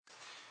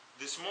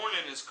This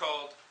morning is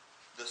called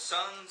The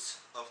Sons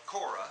of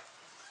Korah.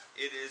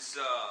 It is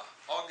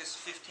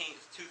August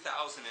 15th,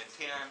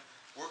 2010.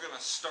 We're going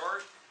to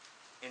start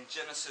in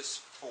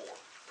Genesis 4.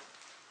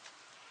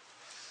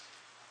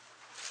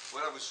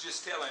 What I was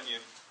just telling you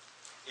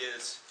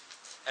is,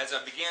 as I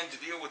began to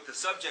deal with the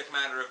subject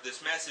matter of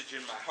this message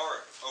in my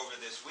heart over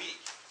this week,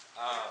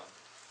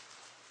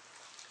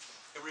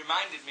 it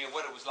reminded me of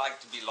what it was like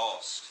to be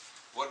lost,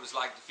 what it was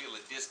like to feel a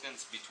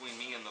distance between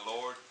me and the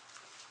Lord,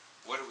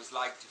 what it was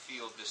like to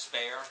feel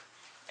despair,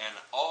 and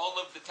all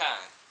of the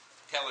time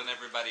telling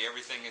everybody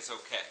everything is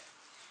okay.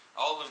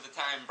 All of the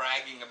time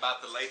bragging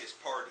about the latest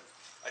party.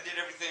 I did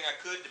everything I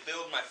could to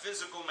build my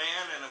physical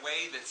man in a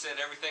way that said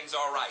everything's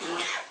all right.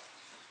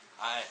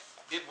 I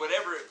did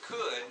whatever it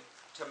could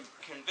to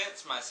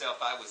convince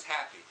myself I was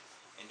happy,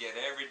 and yet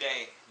every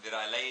day that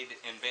I laid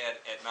in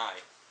bed at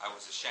night, I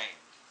was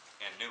ashamed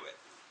and knew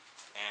it.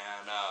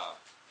 And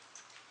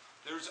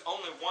there's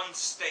only one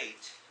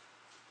state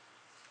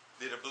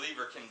that a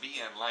believer can be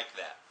in like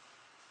that.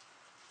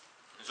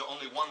 There's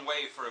only one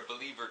way for a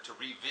believer to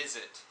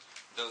revisit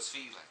those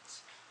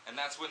feelings, and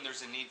that's when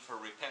there's a need for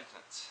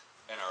repentance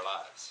in our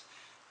lives.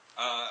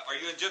 Are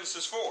you in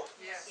Genesis 4?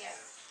 Yes.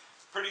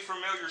 Pretty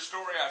familiar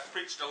story. I've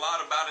preached a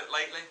lot about it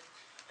lately.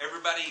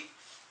 Everybody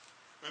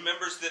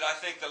remembers that I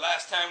think the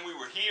last time we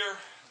were here,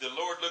 the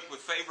Lord looked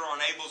with favor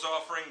on Abel's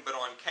offering, but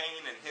on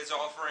Cain and his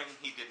offering,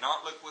 he did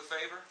not look with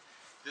favor.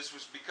 This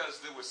was because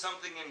there was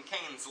something in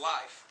Cain's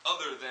life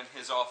other than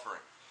his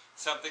offering.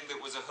 Something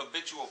that was a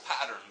habitual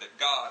pattern that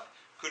God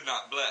could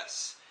not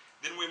bless.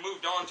 Then we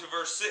moved on to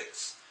verse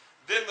 6.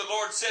 Then the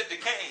Lord said to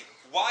Cain,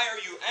 "Why are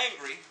you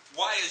angry?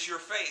 Why is your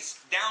face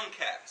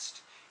downcast?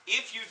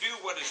 If you do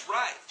what is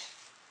right,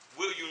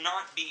 will you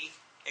not be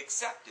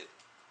accepted?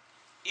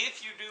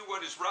 If you do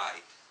what is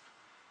right,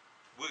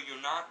 will you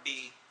not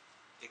be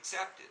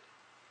accepted?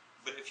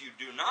 But if you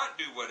do not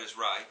do what is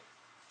right,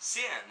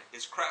 sin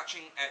is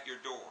crouching at your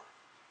door.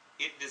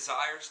 It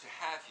desires to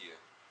have you,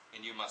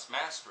 and you must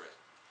master it."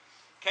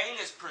 Cain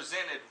is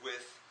presented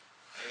with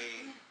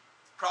a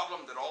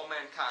problem that all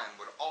mankind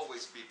would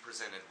always be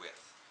presented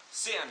with.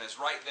 Sin is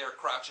right there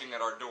crouching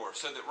at our door.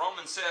 So that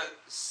Romans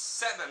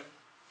 7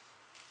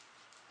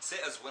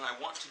 says, when I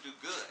want to do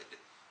good,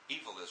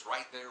 evil is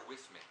right there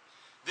with me.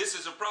 This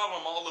is a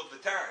problem all of the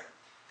time.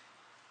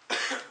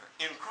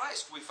 In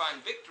Christ we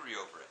find victory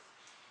over it.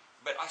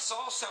 But I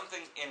saw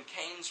something in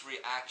Cain's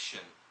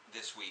reaction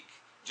this week.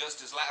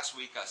 Just as last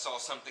week I saw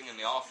something in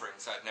the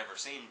offerings I'd never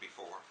seen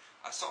before.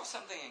 I saw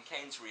something in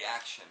Cain's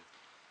reaction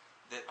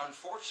that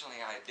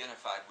unfortunately I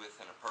identified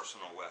with in a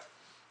personal way. It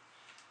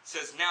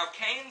says, "Now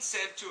Cain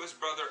said to his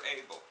brother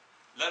Abel,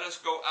 'Let us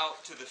go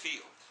out to the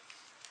field.'"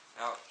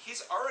 Now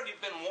he's already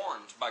been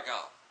warned by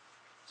God.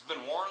 He's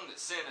been warned that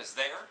sin is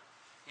there.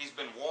 He's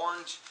been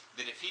warned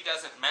that if he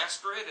doesn't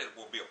master it, it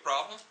will be a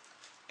problem.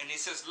 And he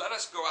says, "Let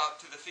us go out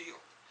to the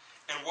field."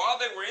 And while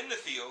they were in the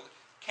field,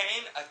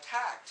 Cain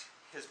attacked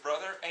his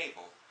brother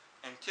Abel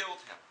and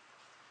killed him.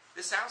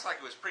 This sounds like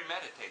it was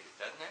premeditated,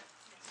 doesn't it?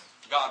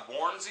 God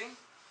warns him,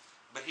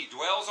 but he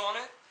dwells on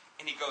it,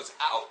 and he goes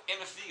out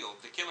in a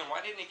field to kill him.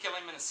 Why didn't he kill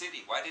him in a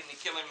city? Why didn't he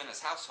kill him in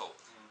his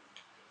household?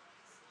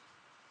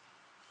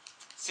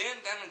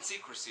 Sin done in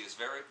secrecy is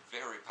very,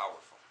 very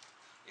powerful.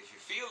 If you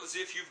feel as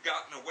if you've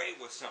gotten away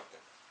with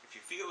something, if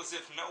you feel as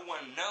if no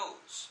one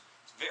knows,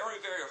 it's very,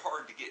 very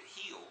hard to get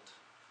healed.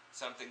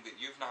 Something that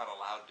you've not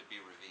allowed to be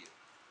revealed.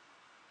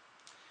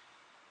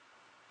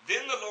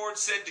 Then the Lord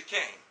said to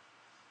Cain,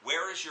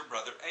 "Where is your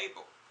brother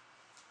Abel?"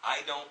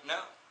 "I don't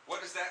know."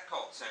 What is that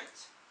called,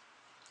 saints?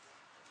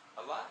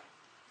 A lie.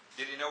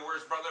 Did he know where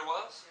his brother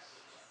was?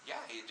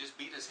 Yeah, he had just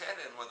beat his head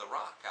in with a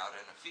rock out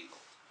in a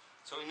field.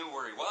 So he knew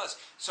where he was.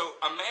 So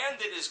a man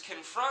that is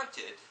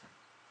confronted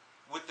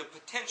with the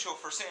potential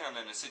for sin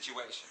in a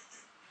situation,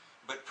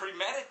 but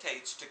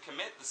premeditates to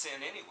commit the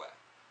sin anyway,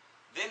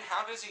 then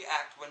how does he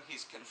act when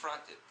he's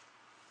confronted?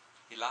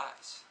 He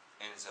lies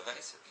and is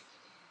evasive.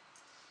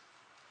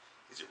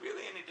 Is it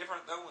really any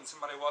different, though, when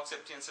somebody walks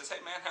up to you and says, "Hey,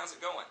 man, how's it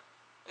going?"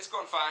 "It's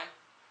going fine,"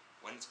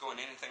 when it's going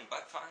anything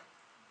but fine?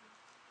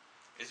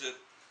 Is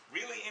it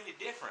really any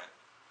different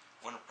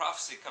when a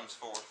prophecy comes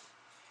forth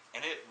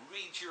and it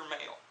reads your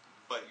mail,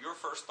 but your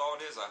first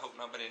thought is, "I hope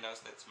nobody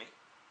knows that's me"?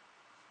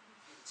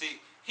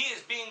 See, he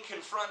is being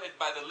confronted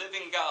by the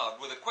living God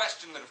with a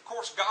question that, of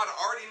course, God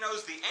already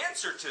knows the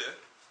answer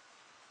to.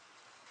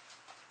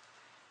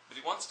 But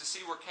he wants to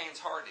see where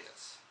Cain's heart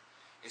is.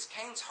 Is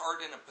Cain's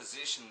heart in a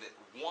position that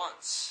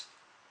wants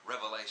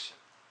revelation,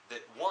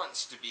 that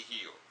wants to be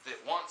healed,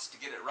 that wants to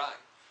get it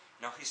right?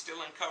 No, he's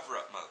still in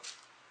cover-up mode.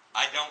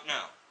 "I don't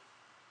know."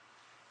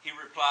 He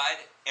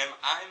replied, "Am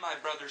I my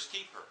brother's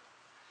keeper?"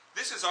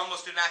 This is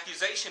almost an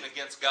accusation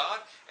against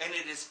God, and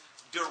it is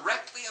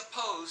directly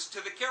opposed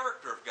to the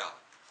character of God.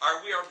 Are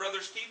we our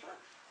brother's keeper?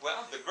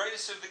 Well, the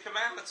greatest of the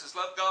commandments is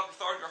love God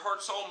with all your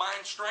heart, soul,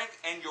 mind, strength,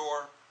 and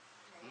your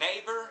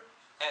neighbor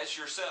as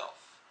yourself.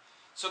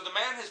 So the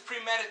man has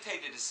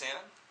premeditated a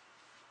sin.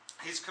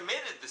 He's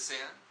committed the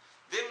sin.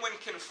 Then when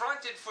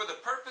confronted for the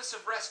purpose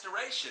of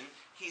restoration,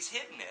 he's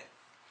hidden it.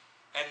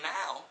 And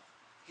now,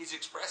 he's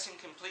expressing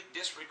complete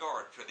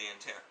disregard for the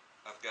intent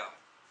of God.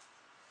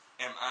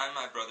 Am I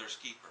my brother's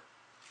keeper?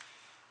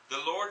 The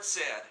Lord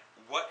said,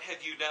 what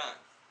have you done?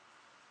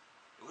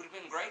 It would have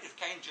been great if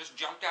Cain just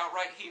jumped out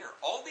right here.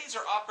 All these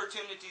are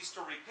opportunities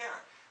to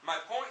repent. My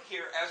point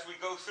here as we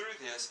go through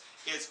this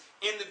is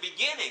in the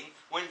beginning,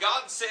 when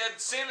God said,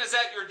 sin is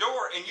at your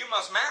door and you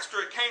must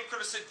master it, Cain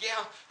could have said,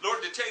 yeah,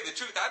 Lord, to tell you the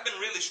truth, I've been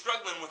really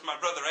struggling with my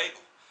brother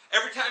Abel.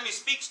 Every time he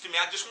speaks to me,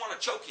 I just want to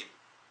choke him.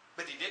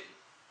 But he didn't.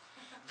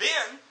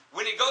 Then,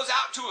 when he goes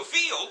out to a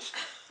field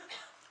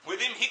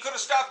with him, he could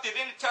have stopped at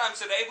any time and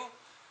said, Abel,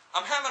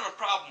 I'm having a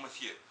problem with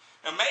you.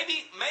 Now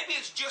maybe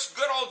it's just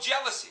good old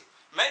jealousy.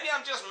 Maybe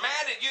I'm just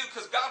mad at you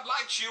because God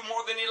likes you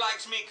more than he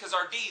likes me because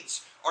our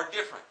deeds are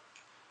different.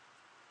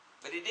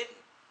 But he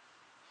didn't.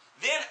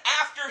 Then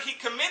after he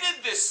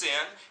committed this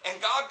sin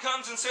and God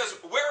comes and says,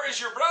 where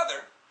is your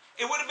brother?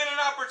 It would have been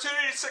an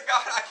opportunity to say,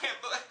 God, I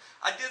can't believe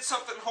I did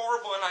something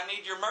horrible and I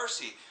need your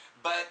mercy.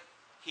 But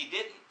he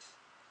didn't.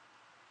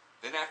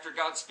 Then after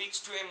God speaks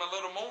to him a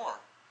little more,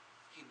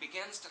 he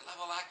begins to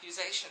level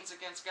accusations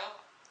against God.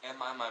 Am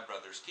I my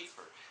brother's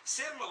keeper?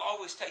 Sin will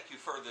always take you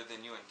further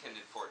than you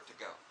intended for it to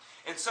go.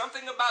 And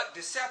something about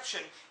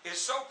deception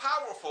is so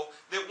powerful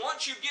that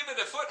once you give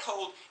it a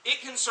foothold, it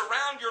can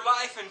surround your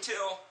life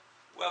until,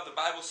 well, the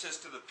Bible says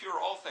to the pure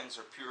all things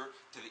are pure,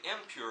 to the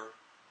impure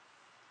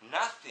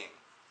nothing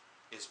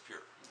is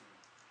pure.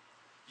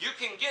 You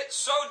can get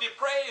so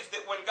depraved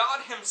that when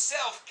God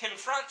himself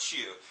confronts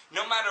you,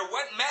 no matter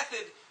what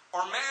method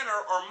or manner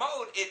or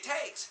mode it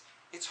takes,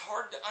 it's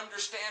hard to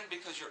understand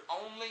because you're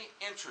only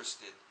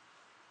interested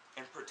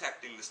in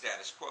protecting the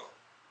status quo.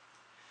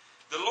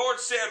 The Lord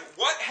said,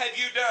 what have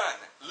you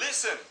done?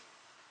 Listen.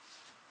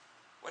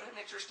 What an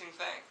interesting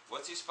thing.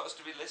 What's he supposed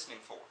to be listening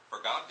for?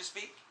 For God to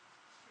speak?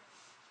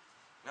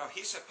 No,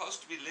 he's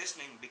supposed to be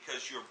listening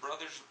because your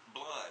brother's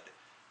blood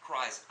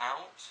cries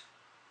out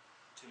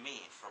to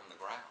me from the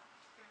ground.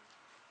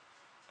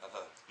 Now,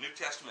 the New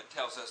Testament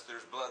tells us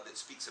there's blood that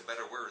speaks a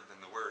better word than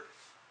the word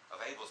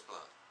of Abel's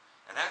blood.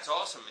 And that's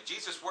awesome. And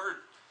Jesus'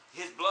 word,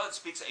 his blood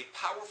speaks a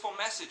powerful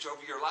message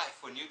over your life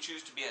when you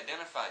choose to be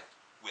identified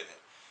with it.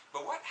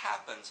 But what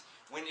happens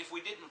when, if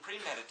we didn't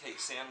premeditate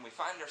sin, we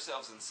find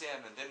ourselves in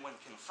sin, and then when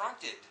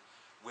confronted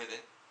with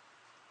it,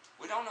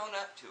 we don't own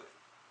up to it?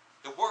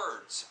 The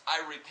words,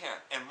 I repent,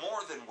 and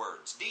more than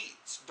words,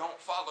 deeds, don't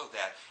follow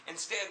that.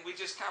 Instead, we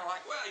just kind of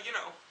like, well,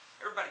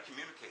 everybody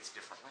communicates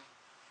differently.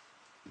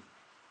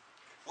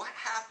 What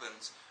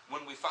happens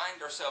when we find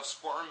ourselves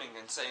squirming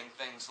and saying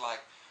things like,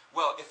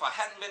 well, if I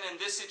hadn't been in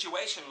this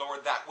situation,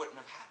 Lord, that wouldn't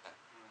have happened?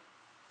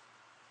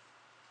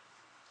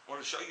 I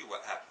want to show you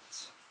what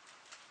happens.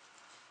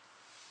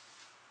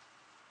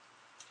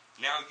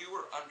 Now you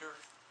are under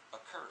a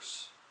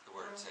curse, the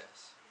word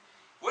says.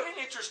 What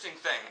an interesting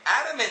thing.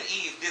 Adam and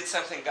Eve did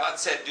something God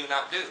said do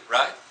not do,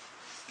 right?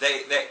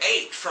 They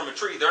ate from a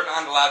tree they're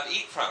not allowed to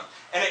eat from.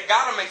 And it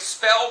got them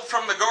expelled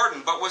from the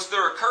garden. But was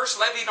there a curse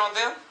levied on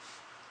them?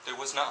 There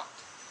was not.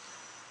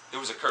 There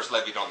was a curse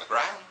levied on the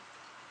ground.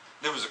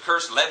 There was a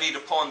curse levied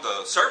upon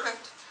the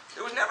serpent.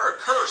 There was never a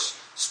curse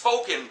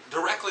spoken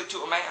directly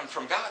to a man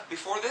from God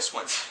before this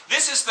one.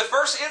 This is the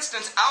first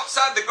instance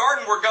outside the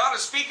garden where God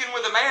is speaking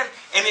with a man,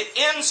 and it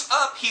ends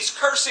up he's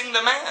cursing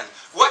the man.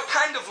 What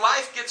kind of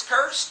life gets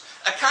cursed?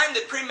 A kind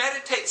that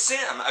premeditates sin.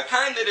 A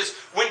kind that is,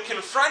 when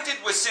confronted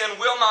with sin,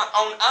 will not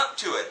own up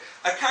to it.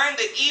 A kind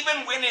that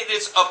even when it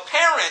is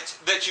apparent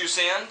that you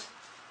sinned,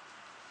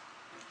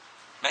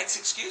 makes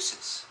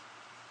excuses.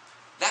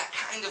 That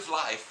kind of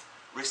life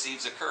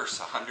receives a curse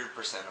 100%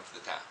 of the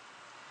time.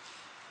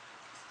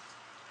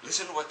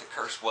 Listen to what the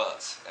curse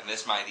was, and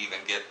this might even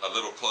get a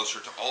little closer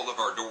to all of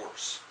our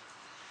doors.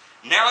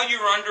 Now you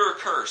are under a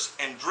curse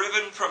and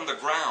driven from the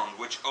ground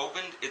which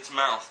opened its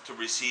mouth to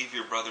receive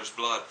your brother's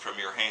blood from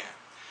your hand.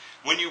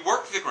 When you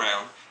work the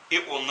ground,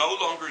 it will no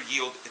longer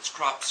yield its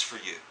crops for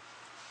you.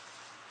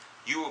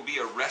 You will be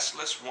a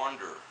restless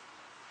wanderer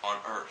on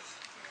earth.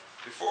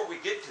 Before we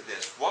get to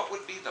this, what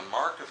would be the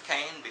mark of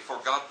Cain before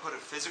God put a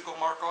physical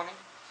mark on him?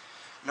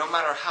 No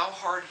matter how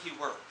hard he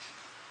worked,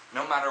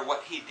 no matter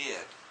what he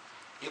did,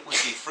 it would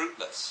be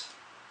fruitless.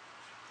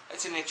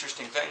 That's an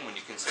interesting thing when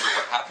you consider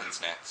what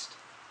happens next.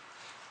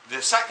 The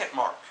second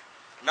mark,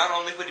 not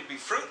only would he be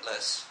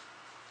fruitless,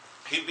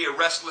 he'd be a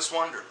restless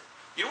wanderer.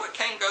 You know what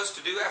Cain goes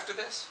to do after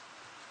this?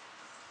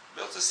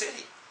 Builds a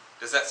city.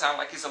 Does that sound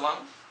like he's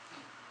alone?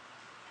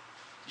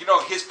 You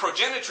know, his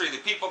progenitory, the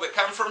people that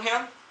come from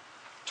him,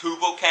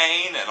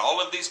 Tubal-Cain and all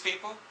of these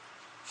people,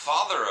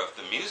 father of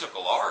the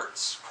musical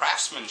arts,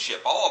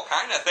 craftsmanship, all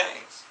kind of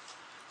things.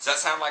 Does that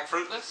sound like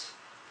fruitless?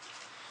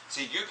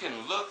 See, you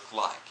can look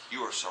like you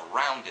are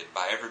surrounded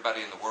by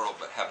everybody in the world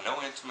but have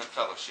no intimate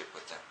fellowship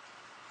with them.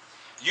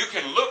 You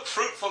can look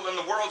fruitful in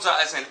the world's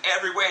eyes in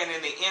every way, and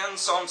in the end,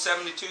 Psalm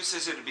 72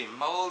 says it would be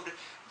mowed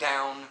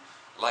down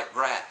like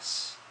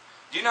grass.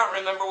 Do you not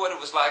remember what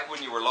it was like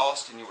when you were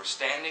lost and you were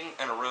standing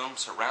in a room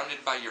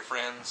surrounded by your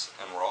friends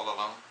and were all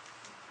alone?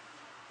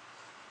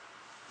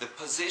 The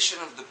position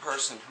of the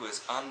person who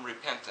is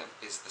unrepentant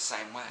is the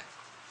same way.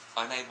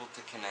 unable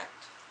to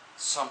connect.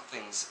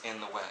 Something's in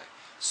the way.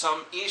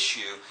 Some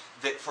issue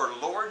that for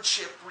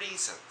lordship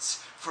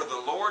reasons, for the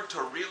Lord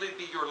to really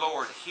be your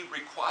Lord, He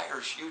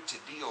requires you to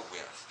deal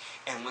with.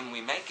 And when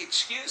we make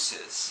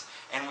excuses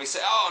and we say,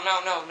 oh,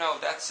 no,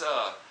 that's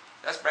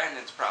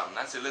Brandon's problem,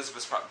 that's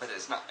Elizabeth's problem, but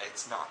it's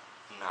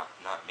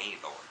not me,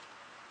 Lord.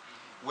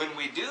 When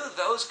we do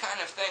those kind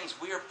of things,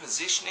 we are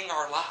positioning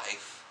our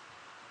life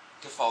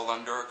to fall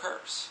under a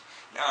curse.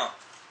 Now,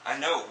 I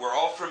know we're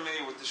all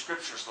familiar with the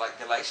scriptures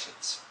like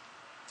Galatians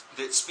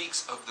that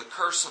speaks of the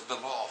curse of the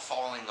law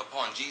falling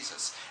upon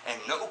Jesus and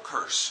no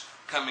curse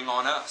coming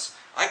on us.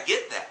 I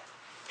get that.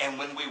 And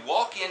when we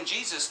walk in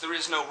Jesus, there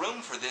is no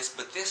room for this,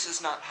 but this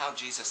is not how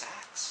Jesus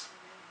acts.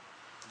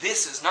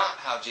 This is not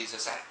how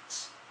Jesus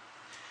acts.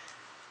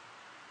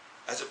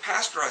 As a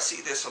pastor, I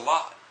see this a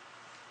lot.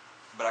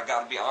 But I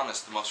got to be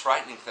honest, the most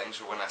frightening things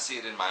are when I see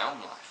it in my own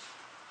life.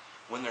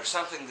 When there's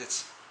something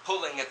that's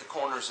pulling at the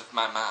corners of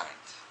my mind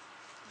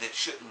that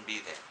shouldn't be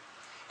there.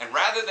 And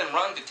rather than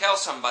run to tell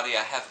somebody,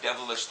 I have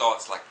devilish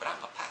thoughts like, but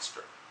I'm a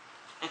pastor.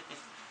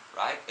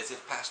 Right? As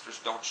if pastors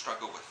don't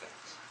struggle with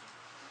things.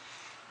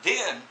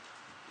 Then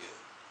you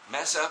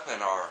mess up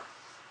and are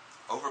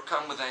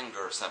overcome with anger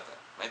or something.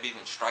 Maybe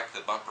even strike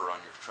the bumper on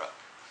your truck.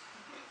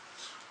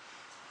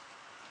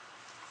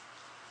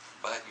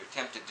 But you're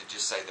tempted to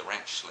just say the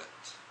wrench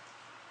slipped.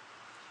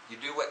 You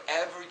do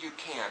whatever you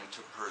can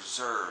to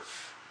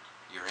preserve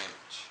your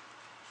image.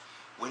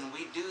 When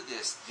we do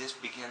this, this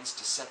begins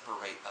to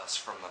separate us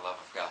from the love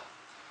of God.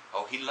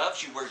 Oh, He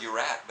loves you where you're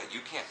at, but you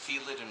can't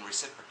feel it and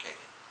reciprocate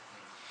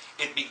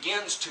it. It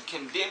begins to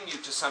condemn you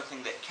to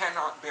something that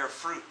cannot bear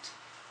fruit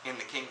in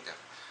the kingdom.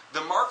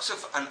 The marks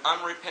of an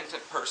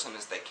unrepentant person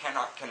is they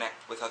cannot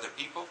connect with other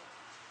people,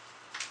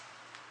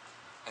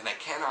 and they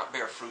cannot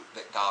bear fruit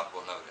that God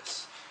will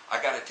notice.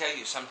 I got to tell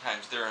you,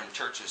 sometimes they're in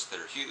churches that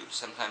are huge,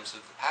 sometimes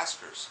with the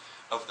pastors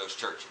of those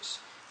churches,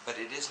 but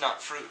it is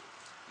not fruit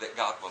that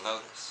God will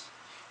notice.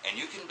 And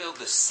you can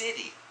build a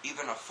city,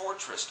 even a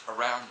fortress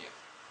around you,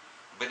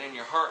 but in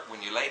your heart,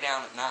 when you lay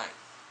down at night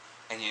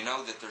and you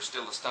know that there's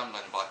still a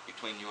stumbling block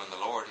between you and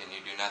the Lord and you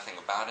do nothing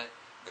about it,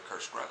 the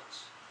curse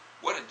grows.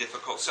 What a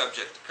difficult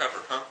subject to cover,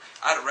 huh?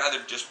 I'd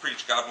rather just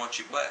preach God wants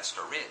you blessed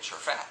or rich or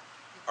fat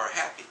or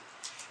happy.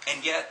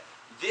 And yet,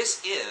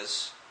 this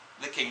is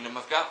the kingdom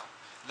of God.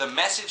 The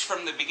message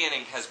from the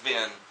beginning has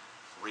been,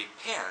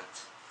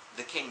 repent,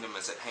 the kingdom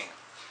is at hand.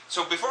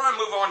 So before I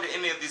move on to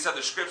any of these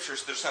other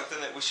scriptures, there's something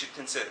that we should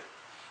consider.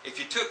 If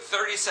you took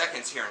 30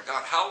 seconds here, and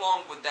God, how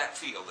long would that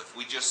feel if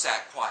we just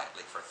sat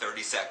quietly for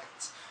 30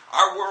 seconds?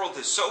 Our world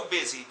is so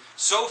busy,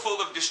 so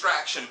full of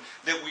distraction,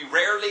 that we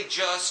rarely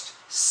just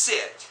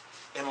sit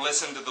and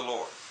listen to the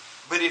Lord.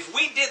 But if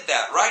we did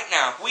that right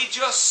now, if we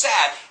just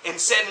sat and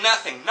said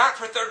nothing, not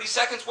for 30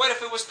 seconds, what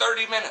if it was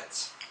 30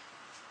 minutes?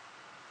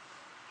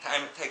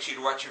 Time it takes you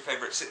to watch your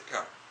favorite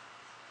sitcom.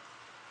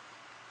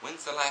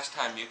 When's the last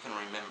time you can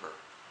remember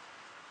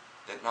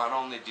that not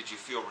only did you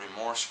feel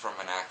remorse from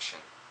an action,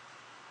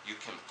 you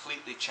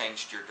completely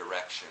changed your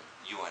direction.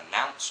 You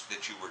announced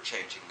that you were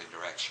changing the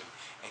direction,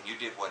 and you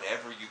did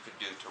whatever you could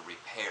do to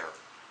repair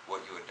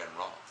what you had done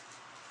wrong.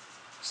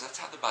 So that's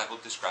how the Bible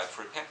describes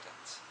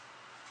repentance.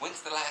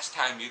 When's the last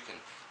time you can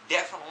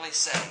definitely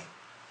say,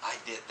 I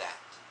did that?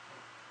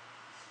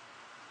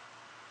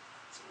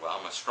 So, well,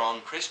 I'm a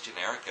strong Christian,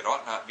 Eric. It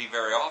ought not be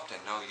very often.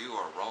 No, you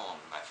are wrong,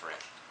 my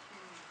friend.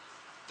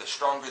 The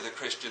stronger the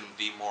Christian,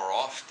 the more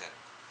often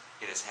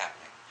it is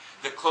happening.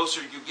 The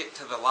closer you get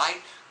to the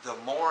light, the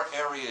more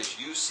areas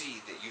you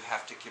see that you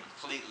have to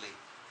completely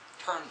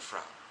turn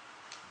from.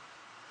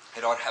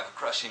 It ought to have a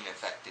crushing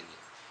effect in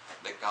you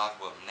that God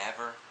will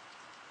never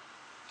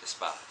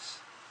despise.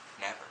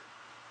 Never.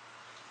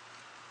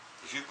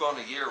 If you've gone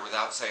a year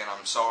without saying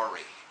I'm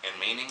sorry and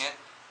meaning it,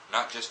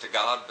 not just to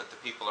God but the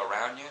people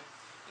around you,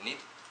 you need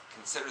to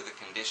consider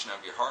the condition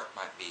of your heart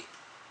might be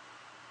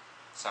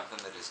something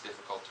that is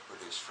difficult to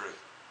produce fruit.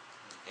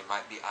 It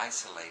might be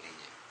isolating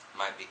you. It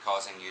might be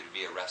causing you to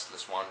be a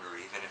restless wanderer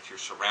even if you're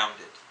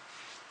surrounded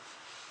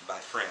by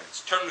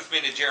friends. Turn with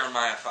me to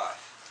Jeremiah 5.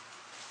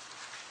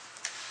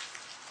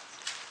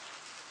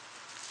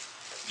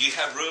 Do you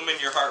have room in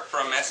your heart for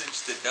a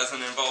message that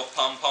doesn't involve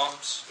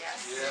pom-poms?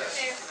 Yes.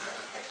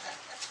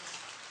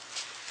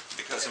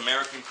 Because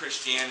American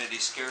Christianity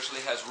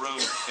scarcely has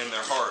room in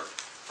their heart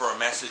for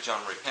a message on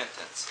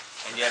repentance.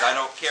 And yet I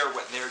don't care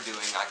what they're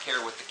doing. I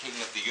care what the King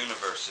of the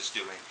universe is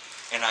doing.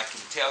 And I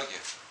can tell you,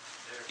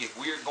 if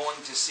we're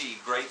going to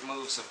see great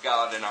moves of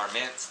God in our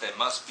midst, they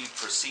must be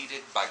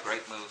preceded by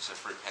great moves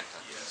of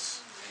repentance.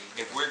 Yes.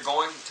 If we're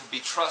going to be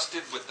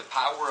trusted with the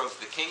power of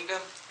the kingdom,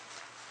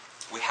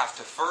 we have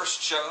to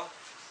first show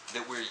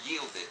that we're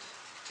yielded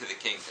to the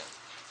kingdom.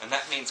 And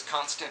that means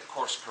constant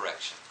course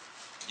correction.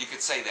 You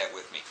could say that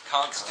with me.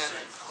 Constant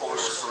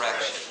course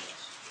correction.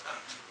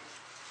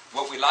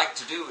 What we like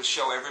to do is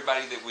show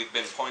everybody that we've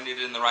been pointed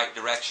in the right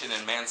direction.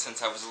 And man,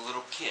 since I was a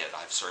little kid,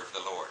 I've served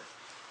the Lord.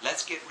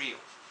 Let's get real.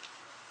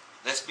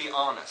 Let's be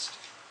honest.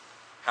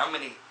 How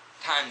many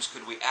times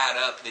could we add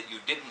up that you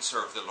didn't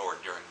serve the Lord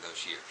during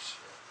those years?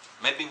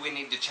 Maybe we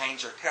need to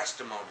change our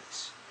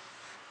testimonies.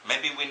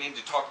 Maybe we need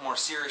to talk more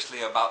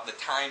seriously about the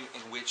time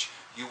in which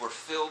you were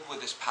filled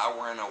with His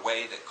power in a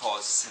way that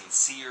caused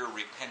sincere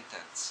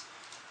repentance,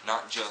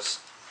 not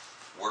just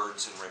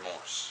words and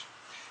remorse.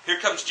 Here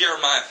comes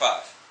Jeremiah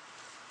 5.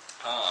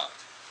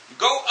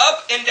 Go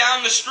up and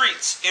down the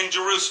streets in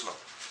Jerusalem.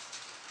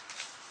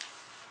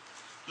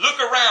 Look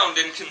around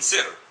and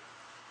consider.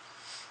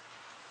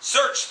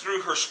 Search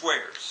through her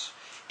squares.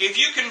 If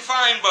you can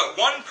find but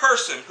one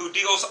person who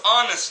deals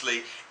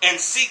honestly and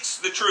seeks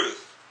the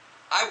truth,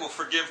 I will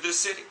forgive this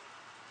city.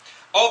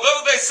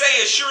 Although they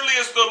say, as surely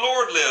as the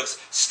Lord lives,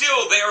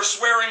 still they are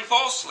swearing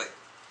falsely.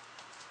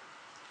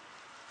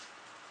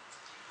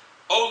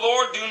 O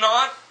Lord, do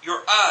not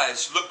your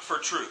eyes look for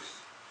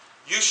truth?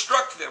 You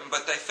struck them,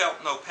 but they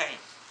felt no pain.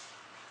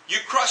 You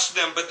crushed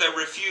them, but they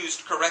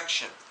refused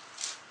correction.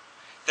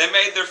 They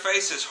made their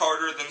faces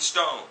harder than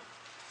stone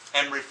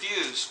and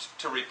refused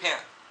to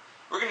repent.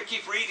 We're going to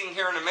keep reading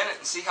here in a minute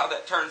and see how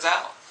that turns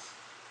out.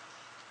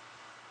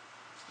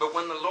 But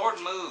when the Lord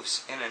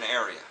moves in an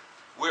area,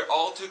 we're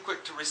all too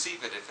quick to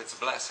receive it if it's a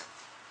blessing.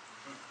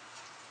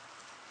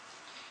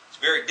 It's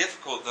very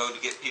difficult, though,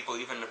 to get people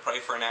even to pray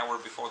for an hour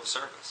before the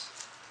service.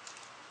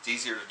 It's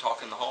easier to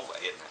talk in the hallway,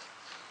 isn't it?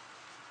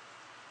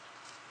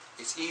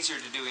 It's easier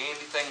to do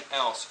anything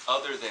else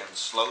other than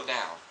slow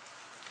down,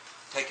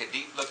 take a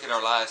deep look at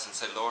our lives and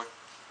say, Lord,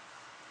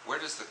 where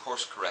does the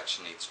course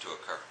correction needs to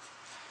occur?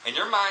 And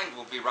your mind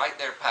will be right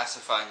there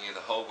pacifying you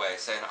the whole way,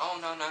 saying, oh,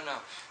 no.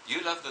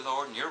 You love the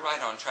Lord and you're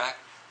right on track.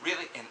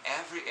 Really, in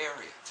every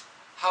area.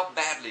 How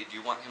badly do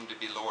you want Him to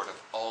be Lord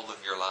of all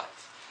of your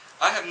life?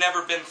 I have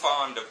never been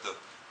fond of the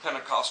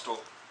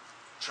Pentecostal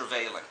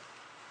travailing,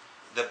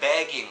 the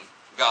begging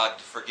God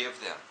to forgive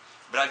them.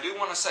 But I do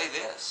want to say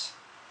this.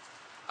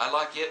 I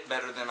like it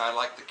better than I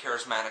like the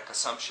charismatic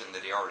assumption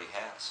that He already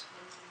has.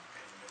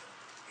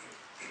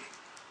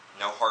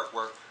 No heart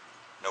work,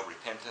 no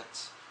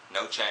repentance,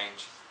 no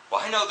change.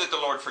 Well, I know that the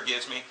Lord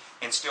forgives me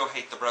and still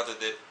hate the brother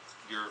that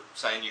you're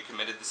saying you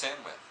committed the sin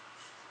with.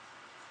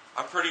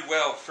 I'm pretty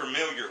well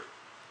familiar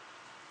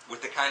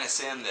with the kind of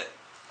sin that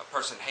a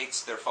person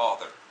hates their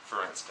father,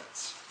 for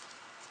instance.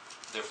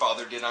 Their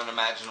father did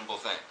unimaginable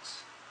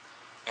things.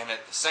 And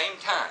at the same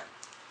time,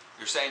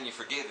 you're saying you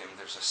forgive him,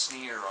 there's a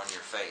sneer on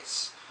your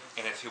face.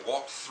 And if he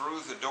walked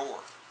through the door,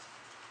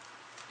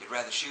 you'd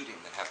rather shoot him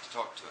than have to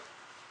talk to him.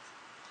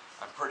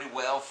 I'm pretty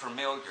well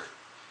familiar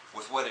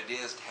with what it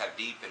is to have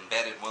deep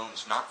embedded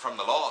wounds, not from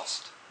the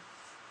lost,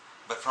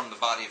 but from the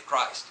body of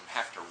Christ, and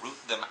have to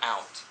root them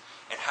out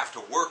and have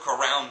to work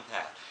around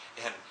that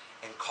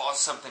and cause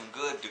something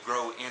good to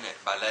grow in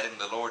it by letting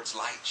the Lord's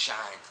light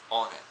shine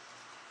on it.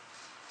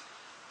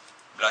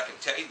 But I can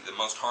tell you the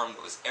most harm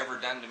that was ever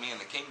done to me in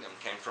the kingdom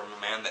came from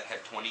a man that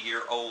had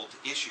 20-year-old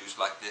issues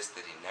like this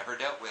that he never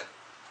dealt with.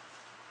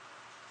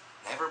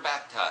 Never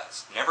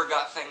baptized. Never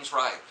got things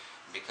right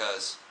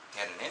because he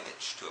had an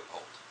image to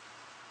uphold.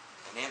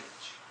 An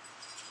image.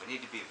 We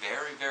need to be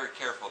very, very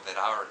careful that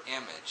our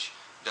image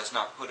does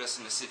not put us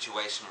in a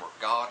situation where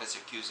God is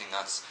accusing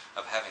us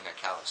of having a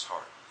callous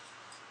heart.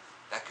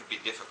 That could be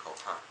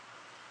difficult, huh?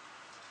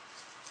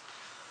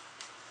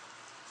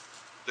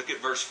 Look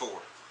at verse 4.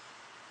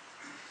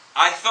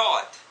 I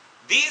thought,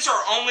 these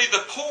are only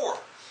the poor.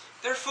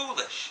 They're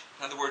foolish.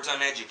 In other words,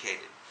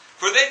 uneducated.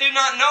 For they do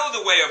not know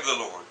the way of the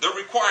Lord, the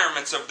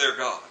requirements of their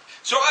God.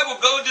 So I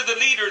will go to the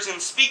leaders and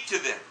speak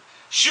to them.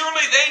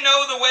 Surely they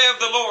know the way of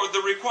the Lord,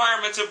 the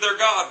requirements of their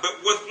God.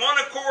 But with one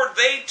accord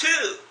they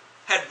too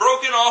had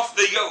broken off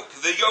the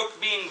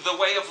yoke being the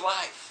way of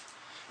life.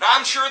 Now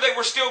I'm sure they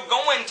were still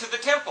going to the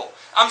temple.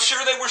 I'm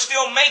sure they were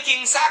still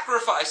making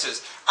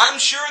sacrifices. I'm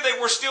sure they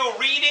were still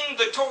reading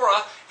the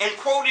Torah and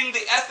quoting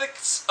the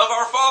ethics of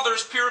our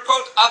fathers, pure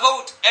quote,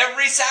 avot,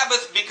 every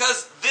Sabbath,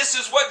 because this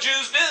is what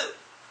Jews do.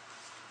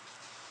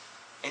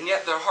 And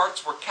yet their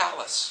hearts were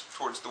callous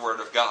towards the Word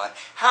of God.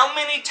 How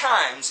many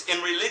times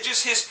in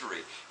religious history,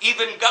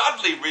 even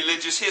godly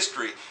religious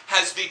history,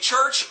 has the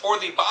church or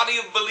the body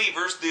of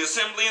believers, the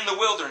assembly in the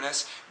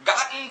wilderness,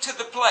 gotten to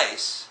the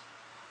place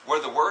where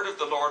the Word of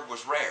the Lord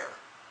was rare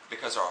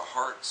because our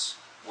hearts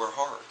were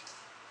hard?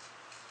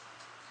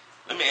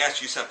 Let me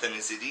ask you something.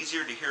 Is it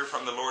easier to hear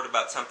from the Lord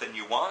about something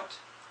you want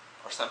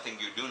or something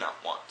you do not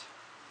want?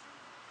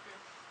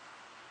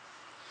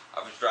 I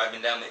was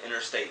driving down the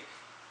interstate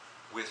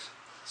with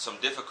some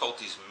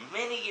difficulties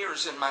many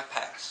years in my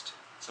past.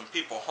 Some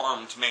people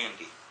harmed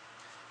Mandy,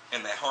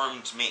 and they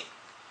harmed me.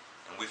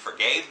 And we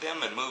forgave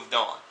them and moved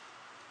on.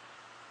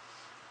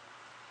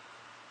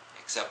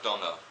 Except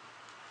on the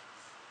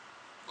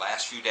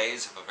last few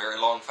days of a very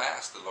long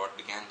fast, the Lord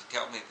began to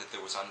tell me that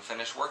there was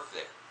unfinished work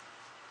there.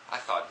 I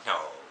thought,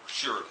 no,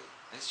 surely.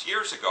 It's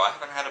years ago. I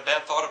haven't had a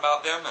bad thought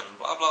about them and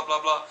blah, blah,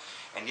 blah, blah.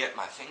 And yet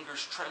my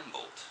fingers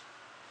trembled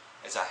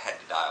as I had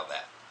to dial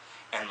that.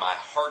 And my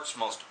heart's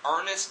most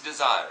earnest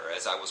desire,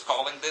 as I was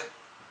calling them,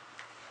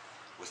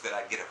 was that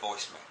I'd get a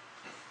voicemail.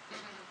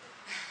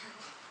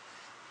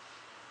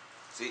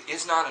 See,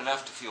 it's not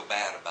enough to feel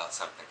bad about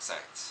something,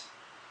 saints.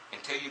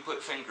 Until you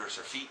put fingers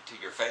or feet to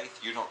your faith,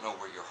 you don't know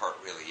where your heart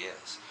really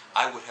is.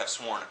 I would have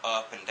sworn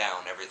up and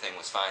down everything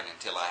was fine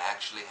until I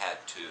actually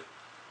had to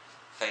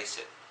face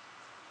it.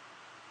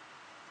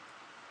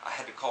 I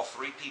had to call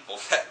 3 people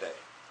that day.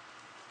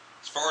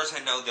 As far as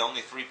I know, the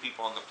only 3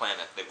 people on the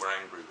planet that were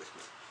angry with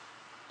me.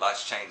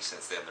 Life's changed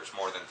since then. There's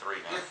more than 3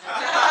 now.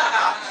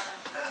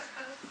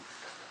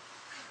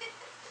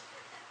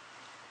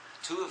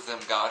 2 of them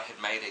God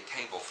had made a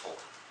table for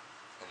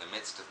in the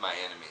midst of my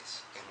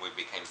enemies, and we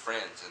became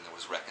friends, and there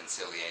was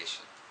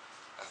reconciliation.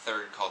 A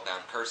 3rd called down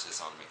curses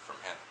on me from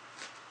heaven.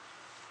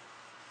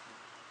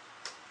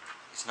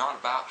 It's not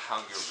about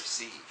how you're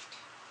received.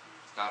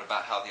 It's not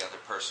about how the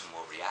other person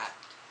will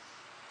react.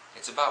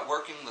 It's about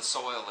working the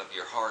soil of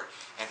your heart.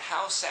 And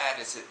how sad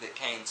is it that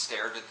Cain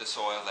stared at the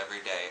soil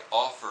every day,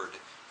 offered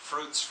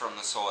fruits from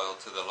the soil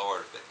to the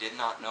Lord, but did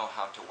not know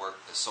how to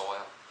work the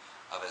soil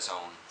of his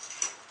own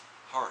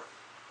heart.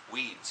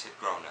 Weeds had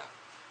grown up.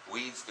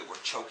 Weeds that were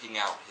choking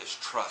out his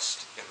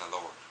trust in the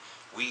Lord.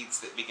 Weeds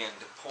that began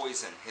to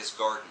poison his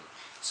garden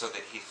so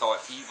that he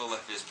thought evil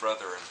of his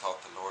brother and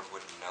thought the Lord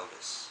wouldn't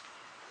notice.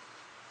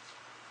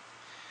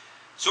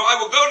 So I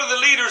will go to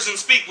the leaders and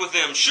speak with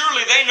them.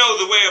 Surely they know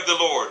the way of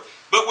the Lord.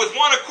 But with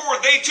one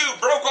accord they too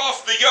broke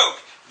off the yoke.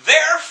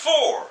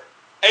 Therefore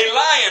a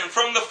lion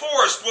from the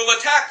forest will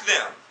attack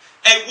them.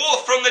 A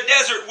wolf from the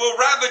desert will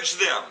ravage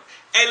them.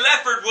 A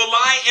leopard will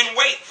lie in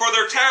wait for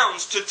their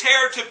towns to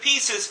tear to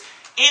pieces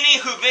any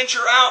who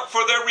venture out,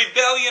 for their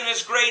rebellion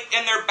is great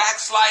and their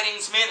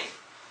backslidings many.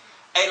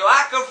 A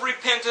lack of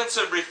repentance,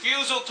 a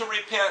refusal to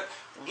repent,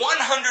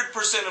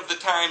 100% of the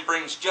time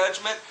brings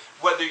judgment,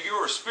 whether you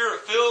are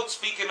Spirit-filled,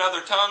 speak in other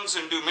tongues,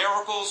 and do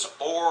miracles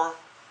or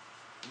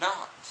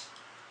not.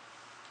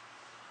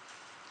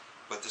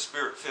 But the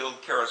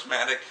Spirit-filled,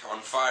 charismatic, on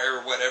fire,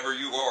 whatever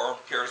you are,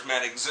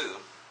 charismatic zoo,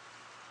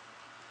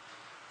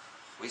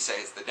 we say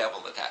it's the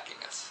devil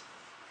attacking us.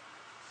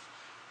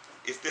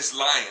 If this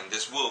lion,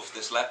 this wolf,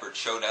 this leopard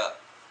showed up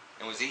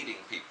and was eating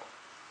people,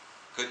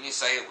 couldn't you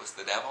say it was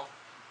the devil?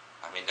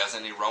 I mean,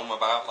 doesn't he roam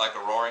about like a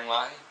roaring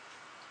lion?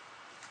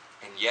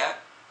 And yet,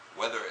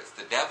 whether it's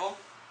the devil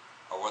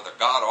or whether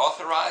God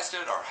authorized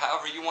it or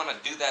however you want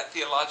to do that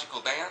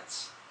theological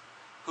dance,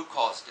 who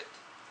caused it?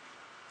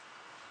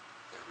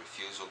 Their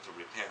refusal to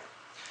repent.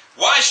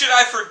 Why should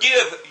I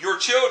forgive your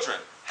children?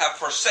 Have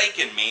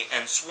forsaken me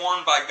and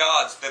sworn by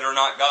gods that are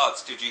not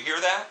gods. Did you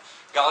hear that?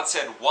 God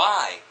said,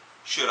 why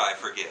should I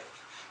forgive?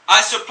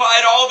 I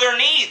supplied all their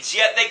needs,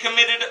 yet they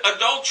committed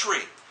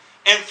adultery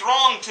and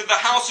thronged to the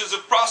houses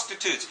of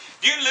prostitutes.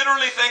 Do you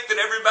literally think that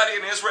everybody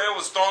in Israel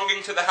was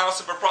thronging to the house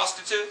of a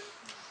prostitute?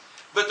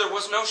 But there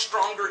was no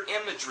stronger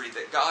imagery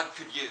that God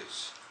could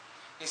use.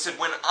 He said,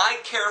 when I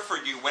care for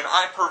you, when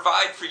I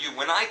provide for you,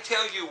 when I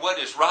tell you what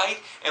is right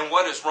and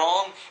what is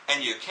wrong,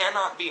 and you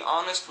cannot be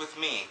honest with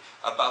me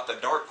about the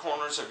dark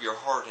corners of your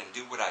heart and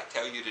do what I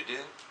tell you to do,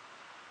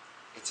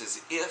 it's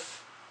as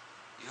if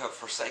you have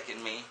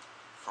forsaken me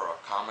for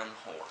a common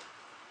whore.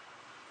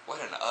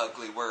 What an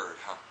ugly word,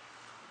 huh?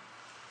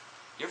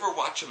 You ever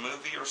watch a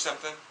movie or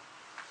something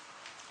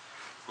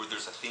where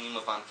there's a theme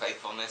of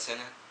unfaithfulness in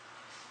it,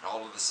 and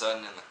all of a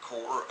sudden in the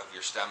core of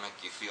your stomach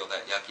you feel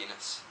that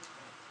yuckiness?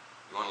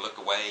 You want to look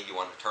away, you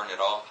want to turn it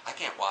off? I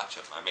can't watch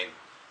them. I mean,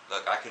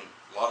 look,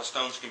 a lot of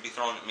stones can be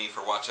thrown at me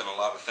for watching a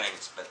lot of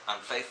things, but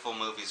unfaithful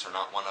movies are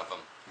not one of them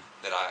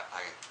that I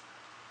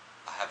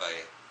have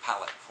a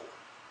palate for.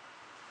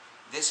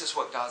 This is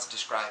what God's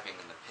describing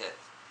in the pit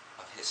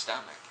of his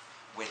stomach,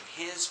 when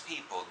his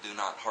people do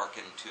not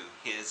hearken to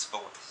his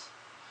voice.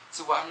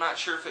 So I'm not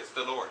sure if it's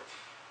the Lord.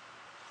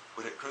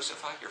 Would it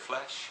crucify your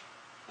flesh?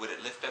 Would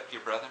it lift up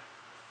your brother?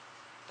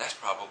 That's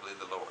probably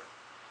the Lord.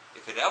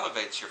 If it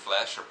elevates your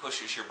flesh or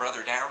pushes your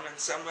brother down in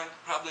some way,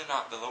 probably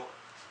not the Lord.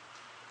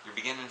 You're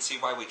beginning to see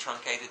why we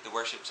truncated the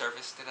worship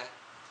service today?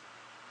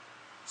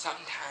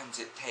 Sometimes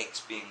it takes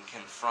being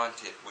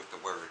confronted with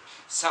the Word.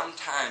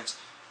 Sometimes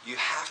you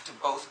have to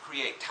both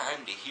create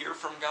time to hear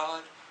from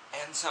God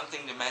and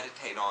something to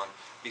meditate on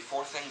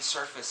before things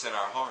surface in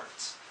our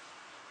hearts.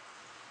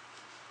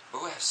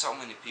 But we have so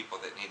many people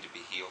that need to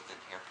be healed in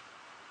here.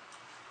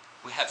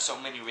 We have so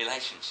many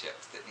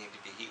relationships that need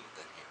to be healed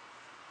in here.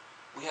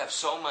 We have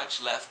so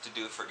much left to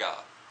do for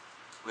God.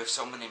 We have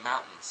so many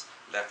mountains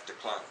left to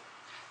climb.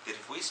 That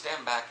if we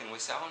stand back and we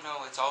say, oh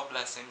no, it's all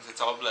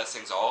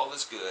blessings, all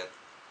is good,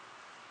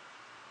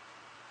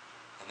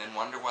 and then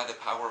wonder why the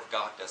power of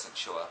God doesn't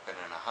show up, and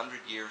in 100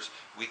 years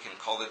we can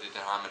call it a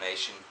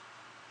denomination,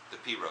 the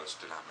P-Rose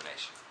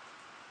denomination.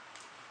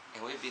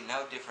 And we'd be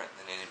no different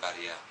than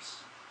anybody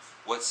else.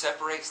 What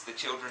separates the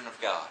children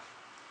of God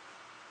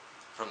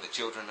from the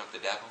children of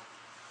the devil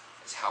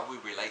is how we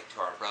relate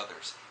to our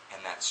brothers,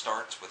 and that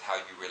starts with how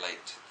you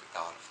relate to the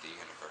God of the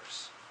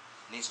universe.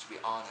 It needs to be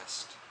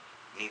honest.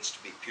 It needs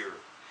to be pure.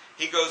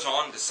 He goes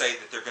on to say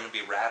that they're going to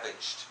be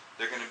ravaged.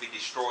 They're going to be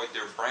destroyed.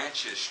 Their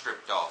branches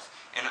stripped off.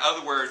 In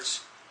other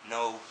words,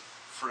 no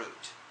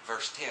fruit.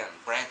 Verse 10,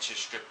 branches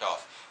stripped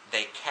off.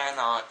 They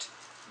cannot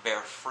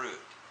bear fruit.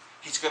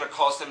 He's going to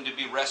cause them to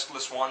be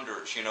restless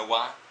wanderers. You know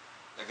why?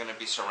 They're going to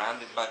be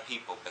surrounded by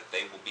people, but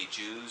they will be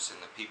Jews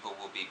and the people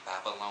will be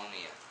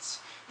Babylonians.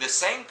 The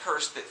same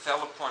curse that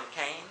fell upon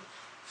Cain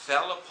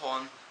fell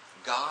upon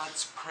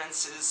God's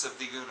princes of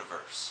the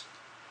universe.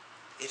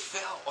 It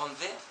fell on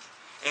them.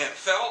 And it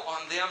fell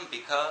on them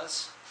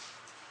because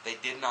they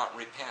did not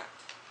repent.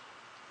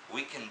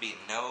 We can be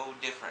no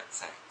different,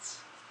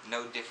 saints.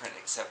 No different,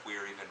 except we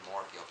are even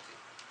more guilty.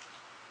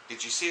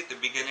 Did you see at the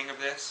beginning of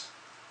this?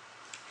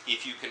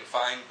 If you can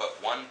find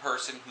but one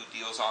person who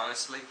deals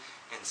honestly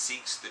and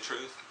seeks the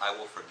truth, I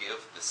will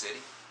forgive the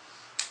city.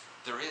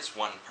 There is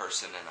one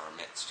person in our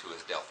midst who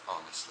has dealt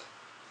honestly.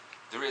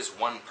 There is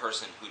one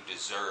person who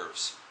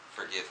deserves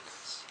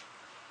forgiveness.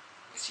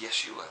 It's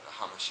Yeshua,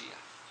 the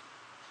HaMashiach.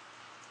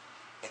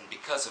 And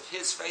because of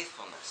His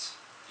faithfulness,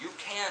 you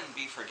can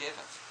be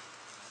forgiven.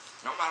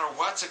 No matter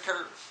what's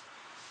occurred.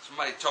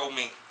 Somebody told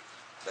me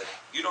that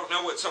you don't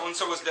know what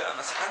so-and-so has done.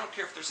 I said, I don't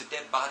care if there's a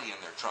dead body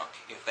in their trunk,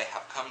 if they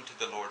have come to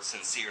the Lord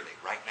sincerely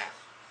right now.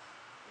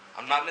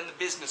 I'm not in the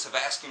business of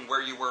asking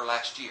where you were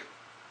last year.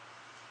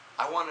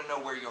 I want to know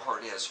where your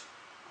heart is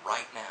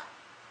right now.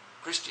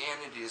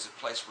 Christianity is a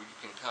place where you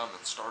can come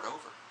and start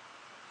over.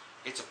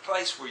 It's a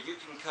place where you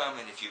can come,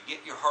 and if you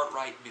get your heart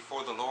right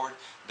before the Lord,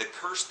 the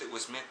curse that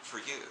was meant for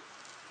you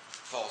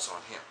falls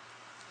on Him.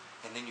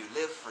 And then you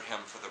live for Him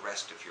for the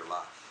rest of your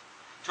life.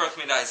 Turn with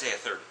me to Isaiah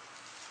 30.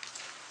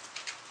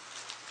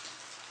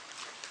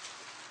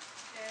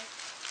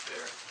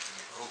 There.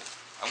 Oh,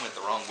 I went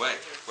the wrong way.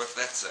 What's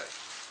that say?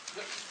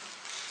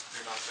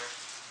 You're not there?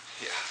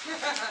 Yeah.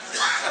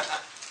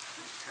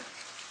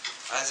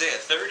 Isaiah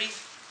 30.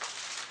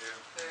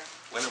 Yeah.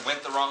 When it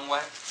went the wrong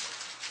way,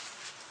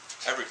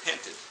 I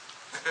repented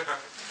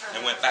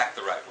and went back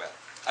the right way.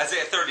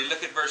 Isaiah 30,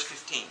 look at verse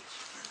 15.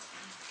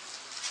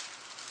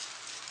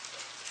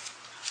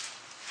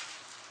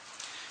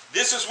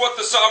 This is what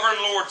the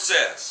sovereign Lord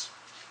says.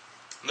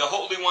 The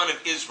Holy One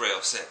of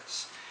Israel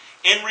says,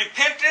 in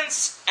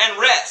repentance and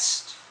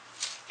rest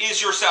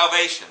is your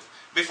salvation.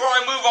 Before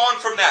I move on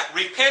from that,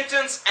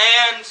 repentance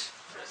and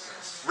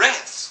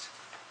rest.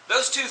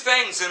 Those two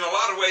things in a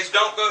lot of ways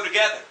don't go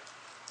together.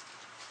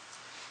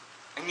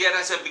 And yet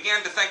as I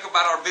began to think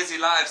about our busy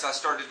lives, I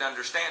started to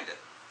understand it.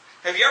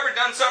 Have you ever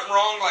done something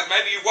wrong, like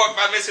maybe you walked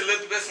by Miss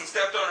Elizabeth and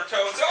stepped on her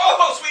toe and said,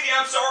 oh, sweetie,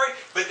 I'm sorry,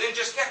 but then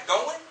just kept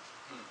going?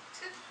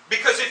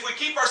 Because if we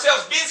keep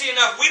ourselves busy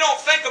enough, we don't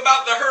think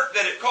about the hurt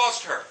that it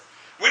caused her.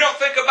 We don't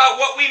think about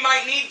what we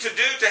might need to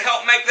do to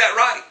help make that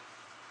right.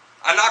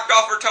 I knocked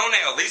off her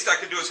toenail. Least I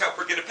could do is help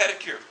her get a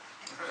pedicure.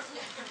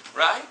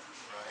 Right?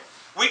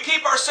 We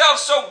keep ourselves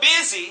so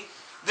busy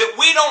that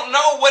we don't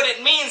know what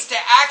it means to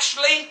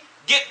actually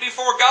get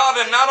before God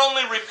and not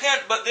only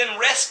repent, but then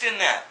rest in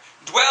that.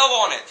 Dwell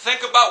on it.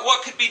 Think about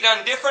what could be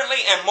done differently,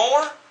 and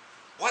more,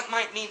 what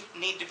might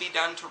need to be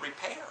done to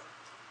repair.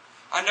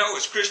 I know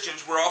as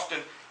Christians we're often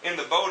in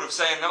the boat of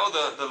saying, no,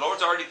 the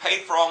Lord's already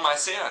paid for all my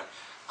sin.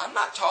 I'm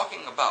not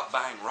talking about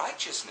buying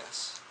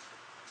righteousness.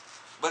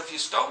 But if you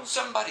stole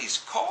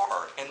somebody's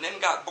car and then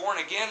got born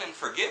again and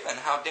forgiven,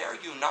 how dare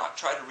you not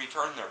try to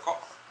return their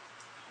car?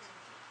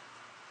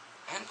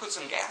 And put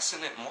some gas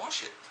in it and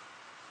wash it.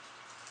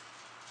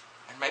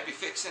 And maybe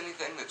fix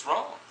anything that's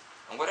wrong.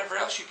 And whatever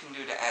else you can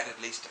do to add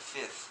at least a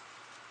fifth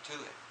to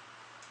it.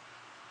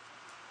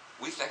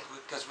 We think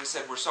because we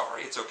said we're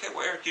sorry, it's okay.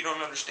 Well, Eric, you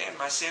don't understand.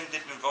 My sin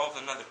didn't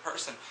involve another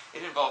person.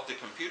 It involved the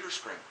computer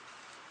screen.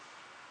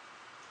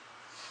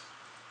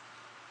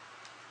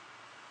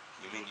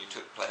 You mean you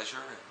took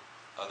pleasure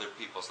in other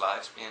people's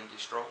lives being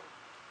destroyed?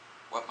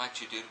 What might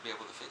you do to be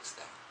able to fix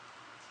that?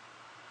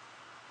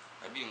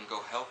 Maybe you can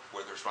go help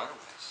where there's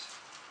runaways.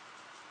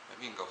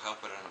 Maybe you can go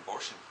help at an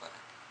abortion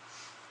clinic.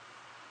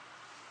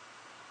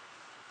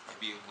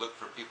 Maybe you can look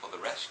for people to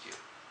rescue,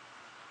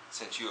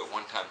 since you at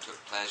one time took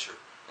pleasure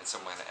in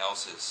someone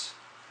else's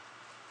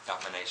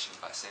domination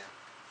by sin.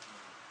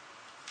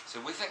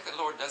 So we think the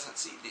Lord doesn't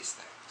see these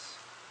things.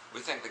 We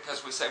think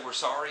because we say we're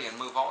sorry and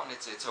move on,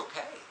 it's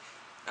okay.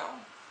 No,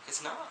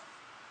 it's not.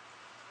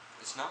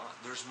 It's not.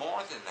 There's more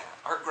than that.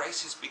 Our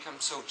grace has become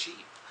so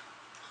cheap.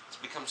 It's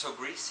become so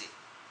greasy.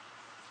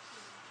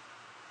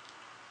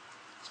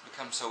 It's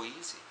become so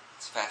easy.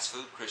 It's fast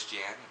food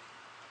Christianity.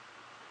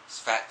 It's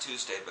Fat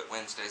Tuesday, but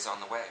Wednesday's on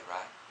the way,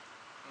 right?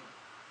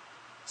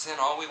 Sin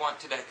all we want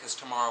today because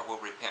tomorrow we'll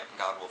repent and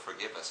God will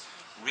forgive us.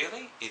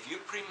 Really? If you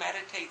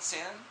premeditate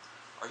sin,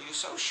 are you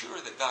so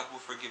sure that God will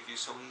forgive you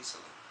so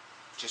easily?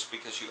 Just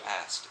because you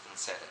asked and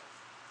said it.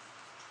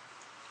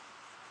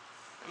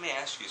 Let me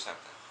ask you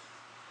something.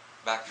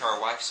 Back to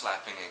our wife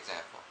slapping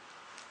example.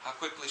 How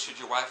quickly should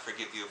your wife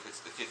forgive you if it's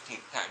the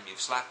 15th time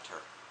you've slapped her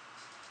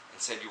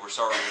and said you were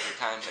sorry every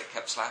time that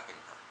kept slapping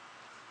her?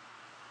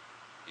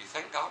 Do you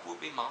think God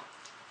will be mocked?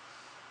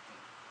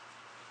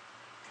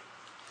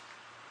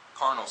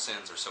 Carnal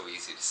sins are so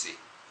easy to see.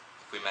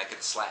 If we make it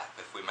a slap,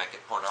 if we make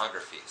it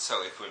pornography,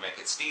 so if we make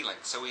it stealing,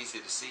 so easy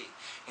to see.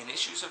 And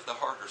issues of the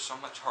heart are so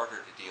much harder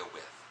to deal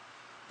with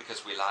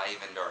because we lie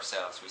even to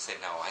ourselves. We say,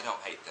 no, I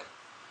don't hate them.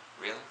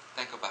 Really?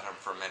 Think about them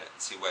for a minute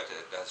and see what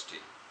it does to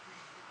you.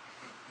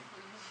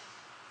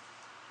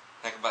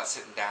 Think about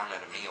sitting down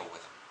at a meal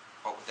with them.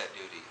 What would that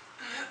do to you?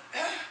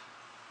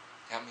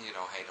 Tell me you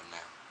don't hate them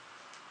now.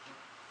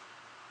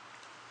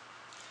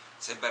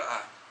 Say, but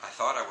I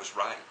thought I was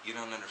right. You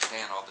don't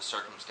understand. All the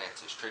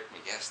circumstances tricked me.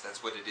 Yes,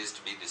 that's what it is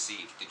to be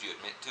deceived. Did you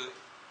admit to it?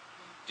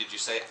 Did you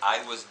say,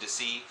 I was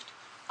deceived?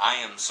 I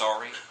am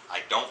sorry. I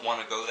don't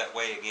want to go that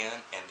way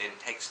again, and then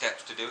take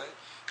steps to do it?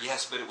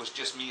 Yes, but it was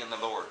just me and the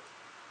Lord.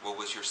 Well,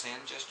 was your sin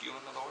just you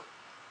and the Lord?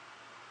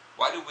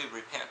 Why do we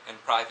repent in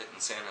private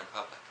and sin in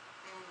public?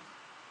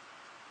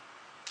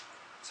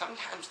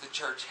 Sometimes the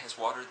church has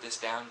watered this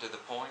down to the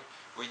point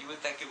where you would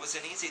think it was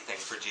an easy thing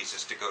for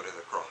Jesus to go to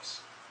the cross.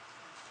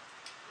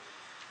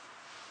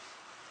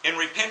 In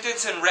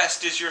repentance and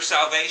rest is your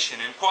salvation.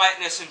 In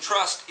quietness and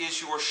trust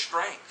is your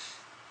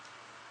strength.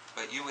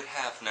 But you would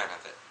have none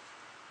of it.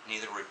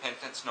 Neither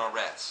repentance nor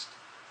rest.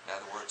 In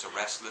other words, a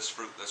restless,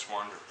 fruitless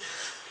wanderer.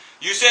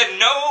 You said,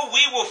 no,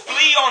 we will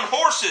flee on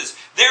horses,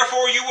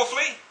 therefore you will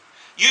flee.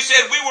 You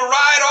said, we will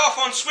ride off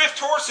on swift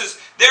horses,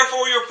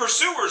 therefore your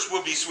pursuers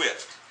will be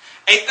swift.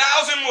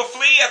 1,000 will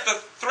flee at the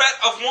threat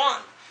of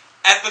one.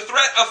 At the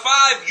threat of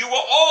 5, you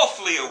will all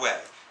flee away,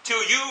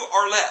 till you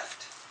are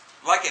left,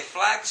 like a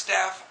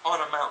flagstaff on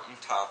a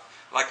mountaintop,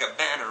 like a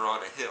banner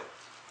on a hill.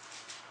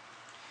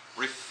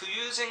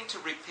 Refusing to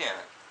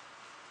repent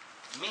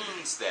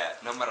means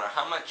that no matter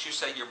how much you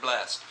say you're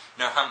blessed,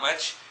 no matter how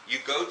much you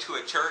go to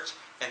a church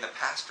and the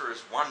pastor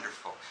is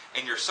wonderful,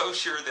 and you're so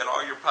sure that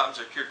all your problems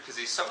are cured because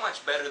he's so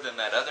much better than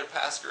that other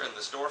pastor in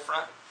the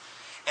storefront.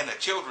 And the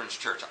children's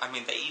church, I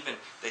mean,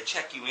 they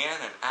check you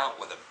in and out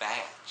with a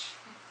badge.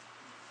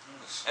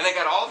 And they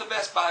got all the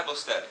best Bible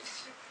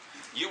studies.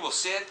 You will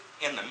sit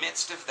in the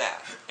midst of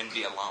that and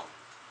be alone.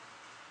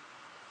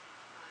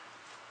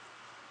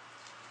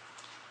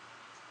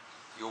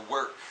 You'll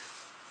work,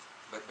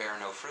 but bear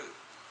no fruit.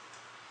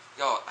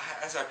 Y'all,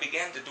 as I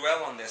began to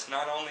dwell on this,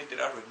 not only did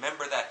I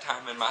remember that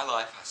time in my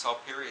life, I saw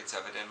periods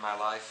of it in my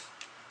life,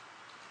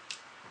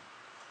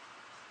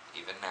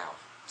 even now,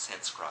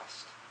 since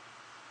Christ.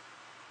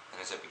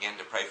 And as I began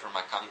to pray for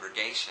my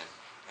congregation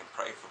and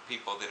pray for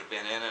people that have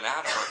been in and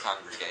out of our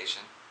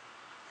congregation,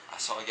 I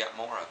saw yet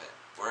more of it.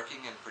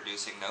 Working and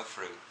producing no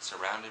fruit,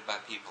 surrounded by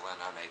people and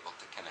unable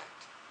to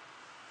connect.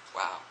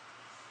 Wow.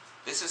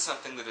 This is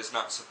something that is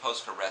not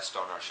supposed to rest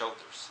on our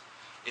shoulders.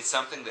 It's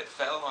something that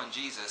fell on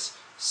Jesus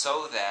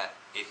so that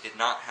it did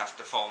not have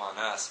to fall on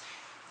us,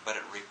 but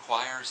it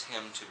requires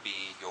Him to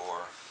be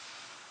your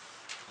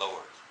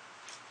Lord.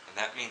 And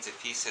that means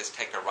if He says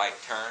take a right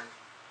turn,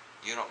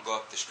 you don't go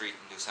up the street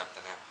and do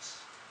something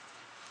else.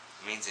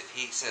 It means if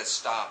He says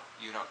stop,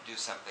 you don't do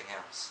something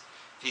else.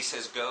 If He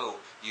says go,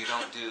 you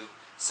don't do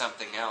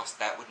something else.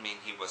 That would mean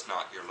He was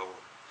not your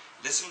Lord.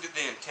 Listen to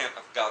the intent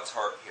of God's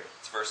heart here.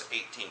 It's verse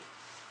 18.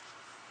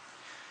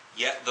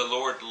 Yet the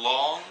Lord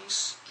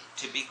longs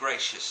to be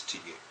gracious to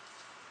you.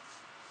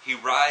 He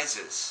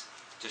rises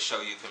to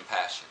show you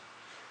compassion.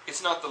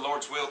 It's not the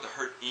Lord's will to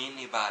hurt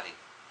anybody.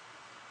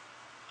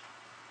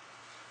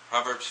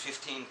 Proverbs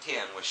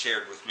 15:10 was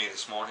shared with me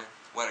this morning.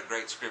 What a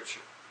great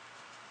scripture.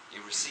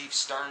 You receive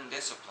stern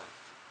discipline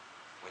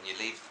when you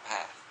leave the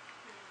path.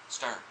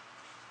 Stern.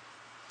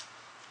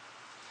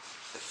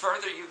 The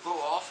further you go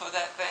off of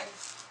that thing,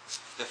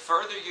 the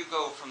further you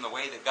go from the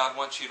way that God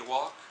wants you to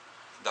walk,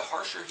 the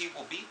harsher He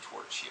will be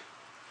towards you.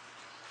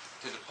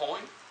 To the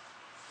point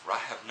where I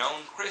have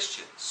known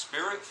Christians,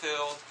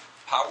 Spirit-filled,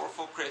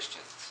 powerful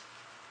Christians,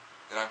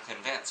 that I'm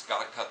convinced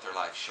God cut their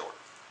life short.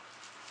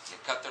 They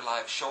cut their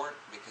life short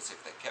because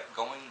if they kept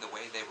going the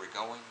way they were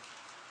going,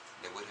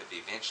 they would have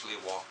eventually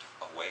walked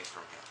away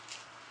from Him.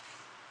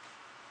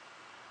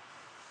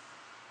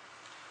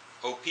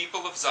 O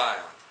people of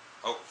Zion,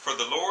 for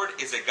the Lord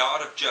is a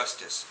God of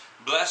justice.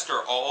 Blessed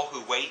are all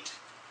who wait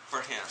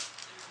for Him.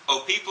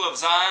 O people of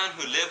Zion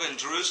who live in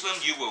Jerusalem,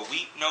 you will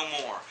weep no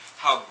more.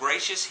 How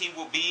gracious He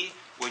will be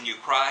when you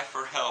cry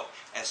for help.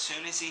 As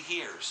soon as He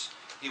hears,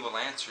 He will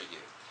answer you.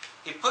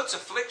 He puts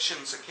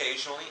afflictions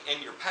occasionally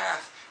in your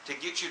path to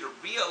get you to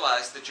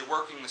realize that you're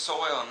working the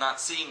soil and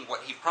not seeing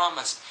what He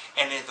promised.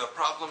 And if the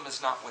problem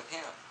is not with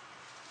Him,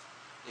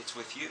 it's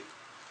with you.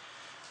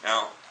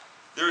 Now,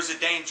 there is a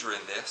danger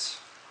in this.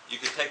 You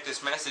could take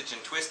this message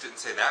and twist it and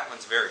say, that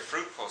one's very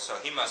fruitful, so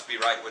he must be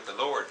right with the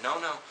Lord. No.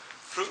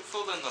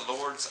 Fruitful in the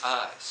Lord's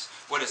eyes.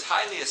 What is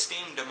highly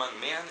esteemed among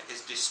men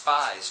is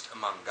despised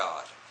among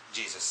God,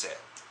 Jesus said.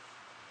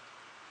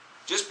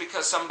 Just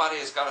because somebody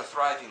has got a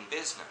thriving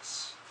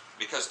business,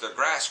 because their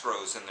grass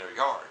grows in their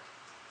yard,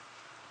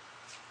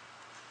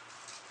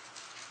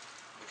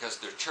 because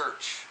their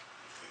church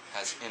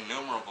has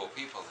innumerable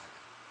people in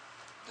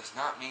it, does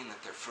not mean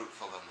that they're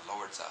fruitful in the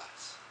Lord's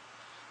eyes.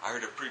 I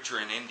heard a preacher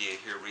in India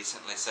here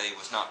recently say he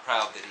was not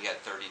proud that he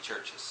had 30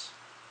 churches.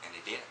 And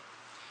he did.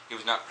 He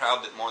was not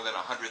proud that more than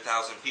 100,000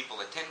 people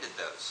attended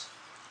those.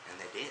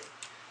 And they did.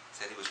 He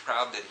said he was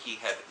proud that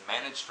he had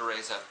managed to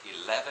raise up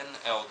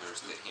 11 elders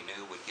that he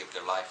knew would give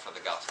their life for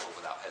the gospel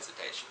without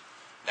hesitation.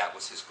 That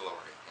was his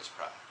glory, his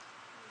pride.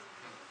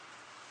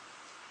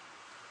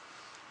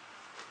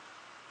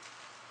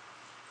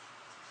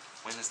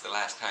 When is the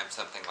last time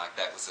something like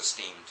that was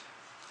esteemed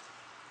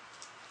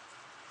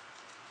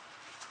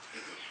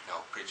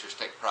No, preachers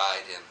take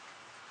pride in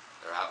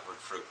their outward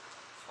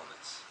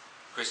fruitfulness.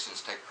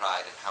 Christians take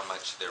pride in how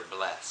much they're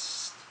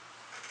blessed.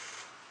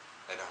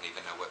 They don't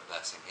even know what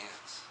blessing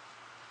is.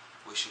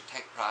 We should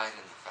take pride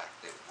in the fact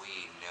that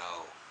we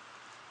know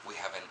we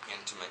have an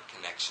intimate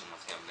connection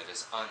with Him that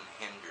is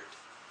unhindered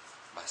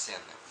by sin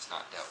that was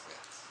not dealt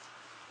with.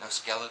 No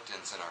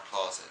skeletons in our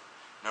closet.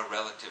 No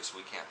relatives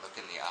we can't look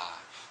in the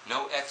eye.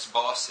 No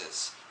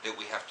ex-bosses that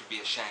we have to be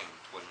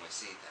ashamed when we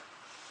see them.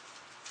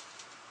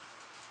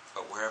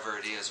 But wherever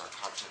it is, our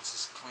conscience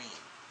is clean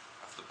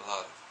of the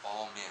blood of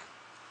all men.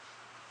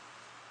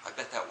 I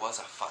bet that was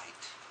a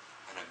fight,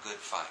 and a good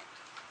fight.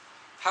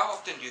 How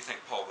often do you think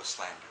Paul was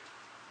slandered?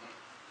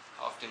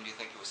 How often do you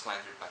think he was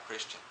slandered by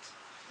Christians?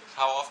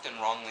 How often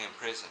wrongly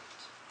imprisoned?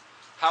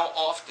 How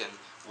often,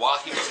 while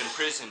he was in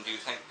prison, do you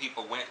think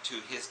people went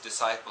to his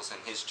disciples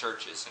and his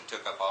churches and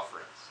took up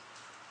offerings?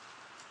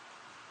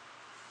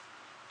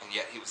 And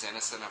yet he was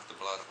innocent of the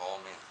blood of all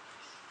men.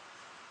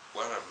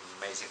 What an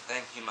amazing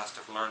thing. He must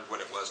have learned what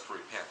it was to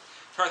repent.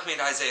 Turn with me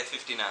to Isaiah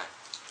 59.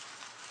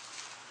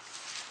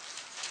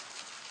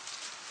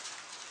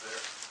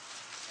 There.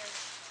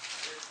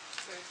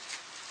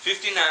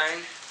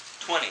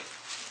 59:20.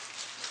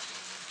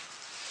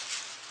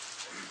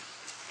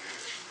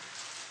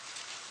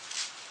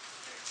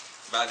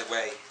 By the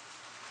way,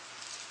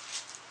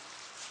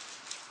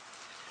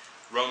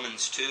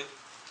 Romans 2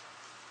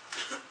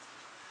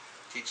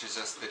 teaches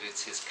us that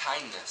it's His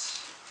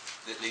kindness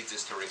that leads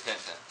us to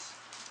repentance.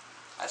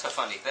 That's a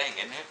funny thing,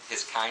 isn't it?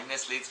 His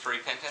kindness leads to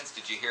repentance.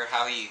 Did you hear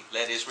how He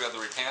led Israel to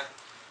repent?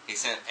 He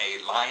sent a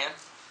lion,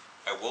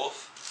 a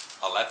wolf,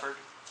 a leopard,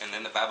 and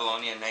then the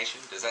Babylonian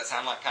nation. Does that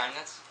sound like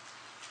kindness?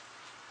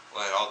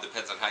 Well, it all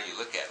depends on how you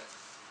look at it.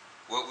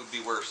 What would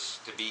be worse,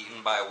 to be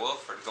eaten by a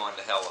wolf or to go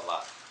into hell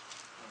alive?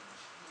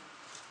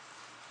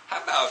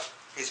 How about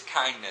His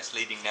kindness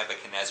leading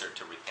Nebuchadnezzar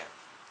to repent?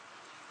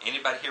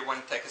 Anybody here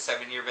want to take a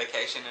 7-year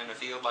vacation in a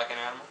field like an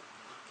animal?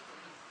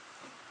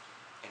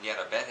 And yet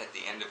I bet at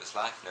the end of his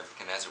life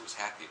Nebuchadnezzar was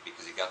happy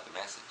because he got the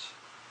message.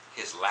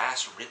 His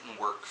last written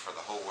work for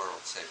the whole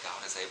world said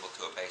God is able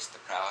to abase the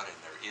proud and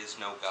there is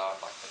no God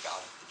like the God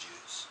of the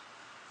Jews.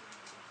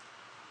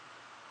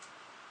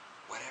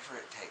 Whatever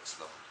it takes,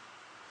 Lord.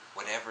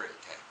 Whatever it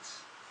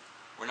takes.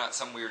 We're not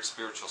some weird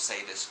spiritual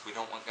sadist. We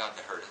don't want God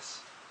to hurt us.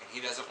 And He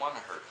doesn't want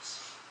to hurt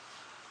us.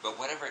 But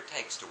whatever it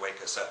takes to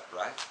wake us up,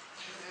 right?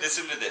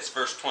 Listen to this,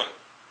 verse 20.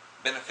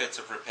 Benefits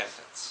of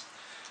repentance.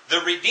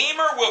 The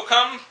Redeemer will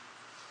come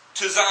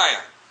to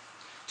Zion.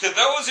 To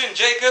those in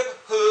Jacob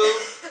who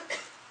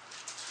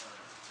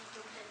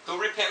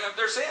repent of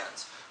their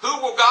sins.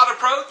 Who will God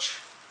approach?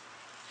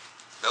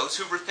 Those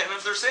who repent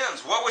of their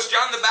sins. What was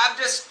John the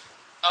Baptist's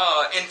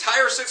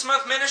entire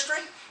 6-month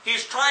ministry?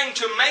 He's trying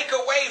to make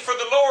a way for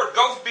the Lord.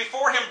 Go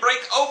before Him, break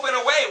open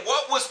a way.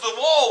 What was the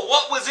wall?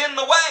 What was in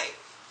the way?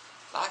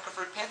 Lack of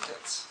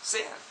repentance,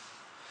 sin.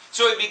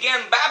 So He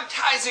began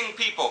baptizing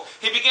people.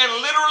 He began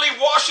literally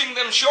washing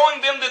them,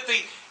 showing them that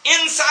the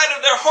inside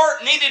of their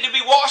heart needed to be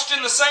washed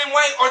in the same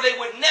way or they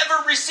would never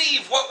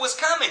receive what was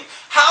coming.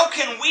 How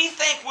can we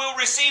think we'll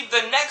receive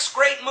the next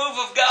great move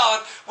of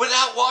God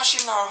without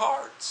washing our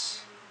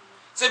hearts?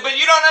 Say, but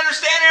you don't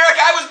understand, Eric,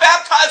 I was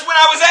baptized when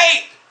I was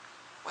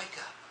 8. Wake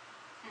up.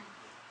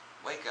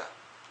 Wake up.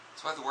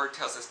 That's why the Word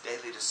tells us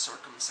daily to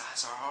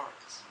circumcise our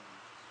hearts.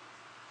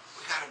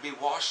 We've got to be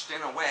washed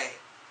in a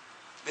way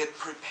that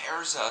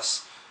prepares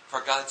us for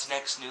God's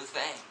next new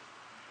thing.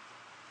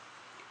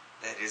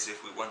 That is, if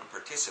we want to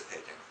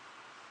participate in it.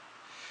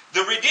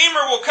 The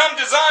Redeemer will come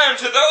to Zion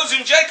to those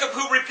in Jacob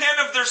who repent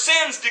of their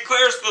sins,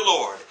 declares the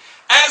Lord.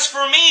 As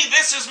for me,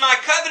 this is my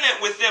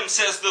covenant with them,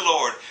 says the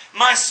Lord.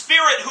 My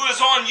Spirit who is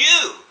on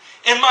you,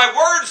 and my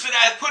words that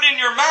I have put in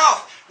your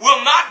mouth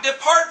will not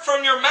depart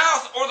from your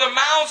mouth or the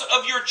mouths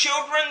of your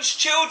children's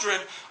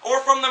children or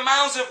from the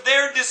mouths of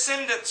their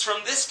descendants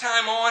from this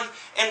time on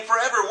and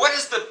forever. What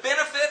is the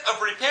benefit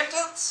of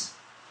repentance?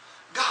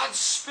 God's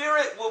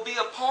Spirit will be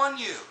upon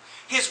you.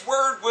 His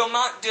word will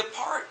not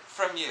depart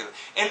from you.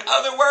 In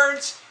other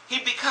words, He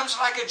becomes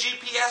like a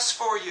GPS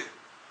for you.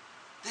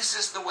 This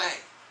is the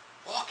way.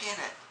 Walk in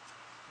it.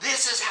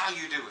 This is how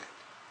you do it.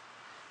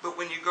 But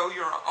when you go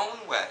your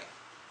own way,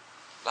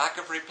 lack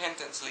of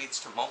repentance leads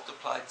to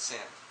multiplied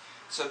sin.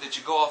 So that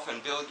you go off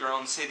and build your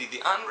own city.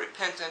 The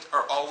unrepentant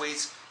are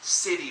always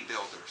city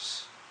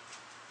builders.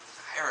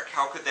 Eric,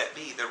 how could that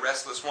be? They're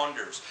restless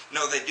wanderers.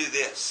 No, they do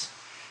this.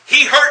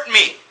 He hurt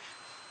me.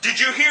 Did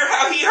you hear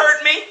how he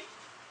hurt me?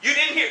 You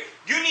didn't hear.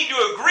 You need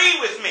to agree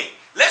with me.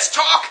 Let's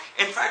talk.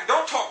 In fact,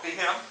 don't talk to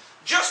him.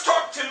 Just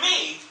talk to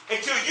me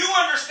until you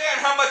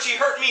understand how much he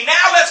hurt me.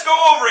 Now let's go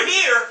over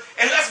here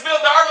and let's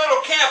build our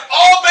little camp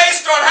all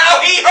based on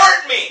how he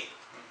hurt me.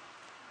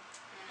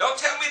 Don't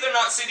tell me they're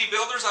not city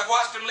builders. I've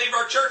watched them leave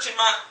our church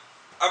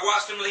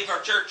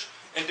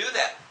and do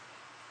that.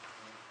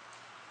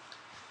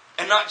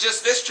 And not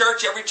just this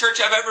church, every church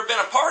I've ever been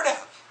a part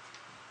of.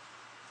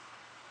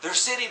 They're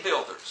city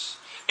builders.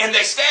 And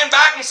they stand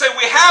back and say,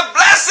 we have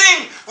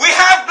blessing! We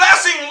have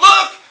blessing!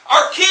 Look,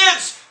 our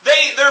kids,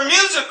 they're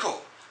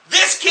musical.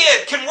 This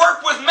kid can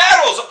work with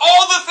metals.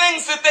 All the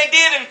things that they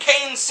did in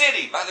Cain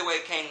City. By the way,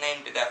 Cain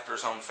named it after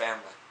his own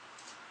family.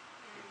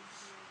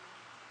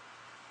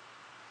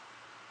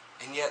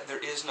 And yet there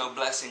is no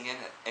blessing in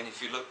it. And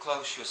if you look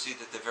close, you'll see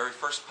that the very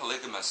first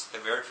polygamists, the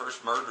very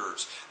first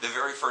murderers, the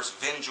very first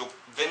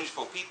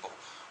vengeful people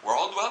were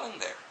all dwelling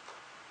there.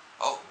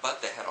 Oh,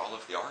 but they had all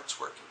of the arts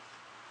working.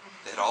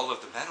 They had all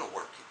of the metal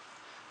working.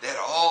 They had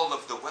all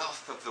of the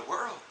wealth of the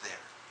world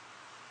there.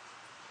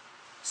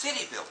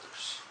 City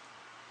builders.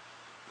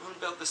 You want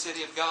to build the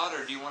city of God,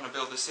 or do you want to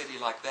build a city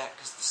like that?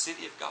 Because the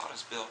city of God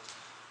is built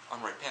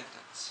on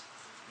repentance.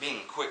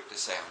 Being quick to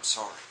say, I'm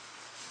sorry,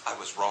 I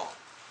was wrong.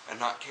 And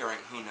not caring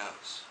who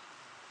knows.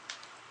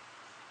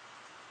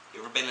 You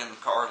ever been in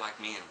a car like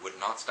me and would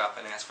not stop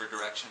and ask for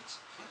directions?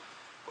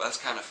 Well, that's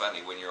kind of funny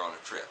when you're on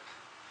a trip.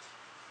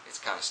 It's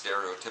kind of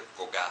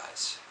stereotypical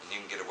guys, and you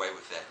can get away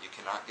with that. You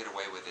cannot get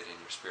away with it in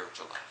your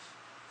spiritual life.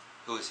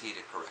 Who is he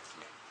to correct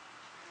me?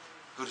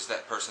 Who does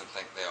that person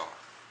think they are?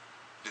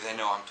 Do they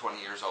know I'm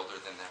 20 years older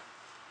than them?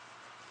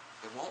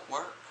 It won't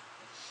work.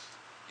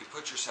 You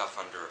put yourself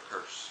under a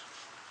curse.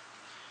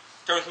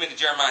 Turn with me to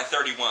Jeremiah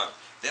 31.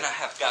 Then I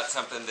have got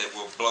something that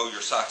will blow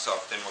your socks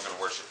off. Then we're going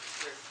to worship.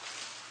 There.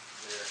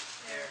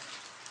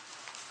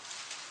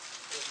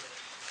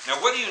 Now,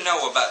 what do you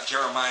know about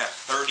Jeremiah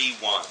 31?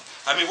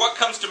 I mean, what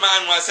comes to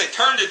mind when I say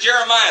turn to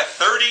Jeremiah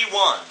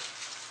 31?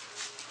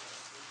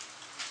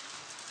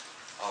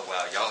 Oh,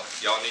 wow.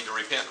 Y'all need to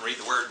repent and read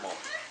the Word more.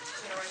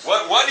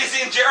 What is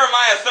in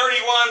Jeremiah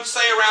 31,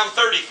 say around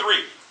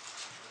 33?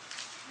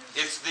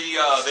 It's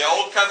the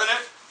Old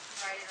Covenant.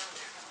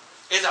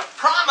 It's a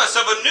promise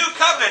of a new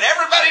covenant.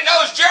 Everybody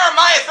knows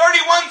Jeremiah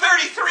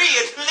 31:33.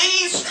 At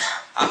least,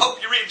 I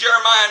hope you read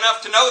Jeremiah enough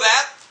to know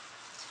that.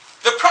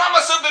 The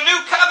promise of the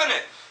new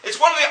covenant.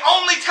 It's one of the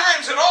only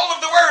times in all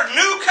of the Word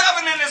new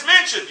covenant is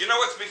mentioned. You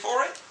know what's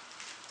before it?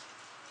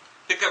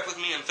 Pick up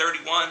with me in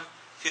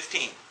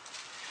 31:15.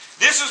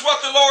 This is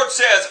what the Lord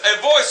says.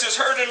 A voice is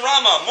heard in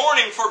Ramah,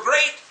 mourning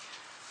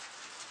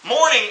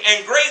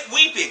and great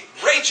weeping.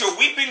 Rachel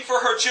weeping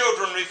for her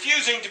children,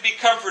 refusing to be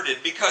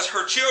comforted because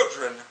her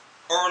children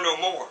are no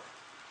more.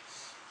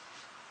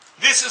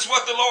 This is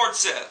what the Lord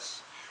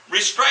says.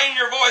 Restrain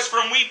your voice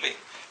from weeping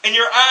and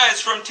your eyes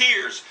from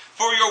tears,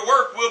 for your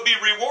work will be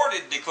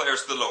rewarded,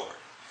 declares the Lord.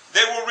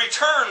 They will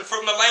return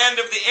from the land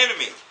of the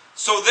enemy.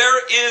 So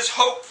there is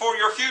hope for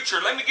your future.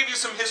 Let me give you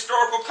some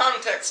historical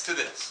context to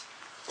this.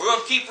 We're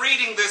going to keep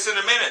reading this in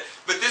a minute,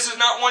 but this is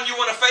not one you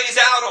want to phase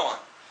out on.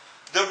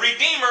 The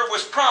Redeemer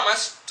was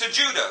promised to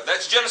Judah.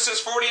 That's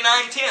Genesis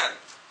 49:10.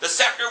 The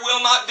scepter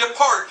will not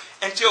depart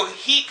until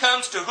he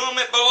comes to whom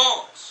it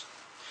belongs.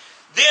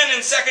 Then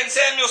in 2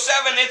 Samuel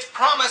 7, it's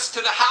promised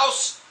to the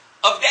house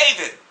of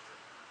David.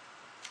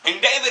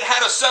 And David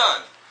had a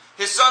son.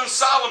 His son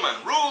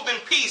Solomon ruled in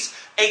peace,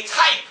 a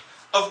type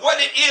of what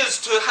it is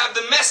to have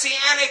the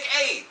messianic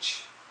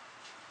age.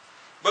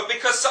 But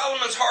because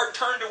Solomon's heart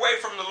turned away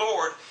from the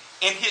Lord,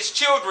 in his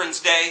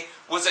children's day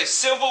was a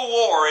civil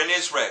war in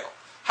Israel.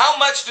 How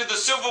much did the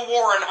civil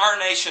war in our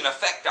nation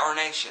affect our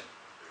nation?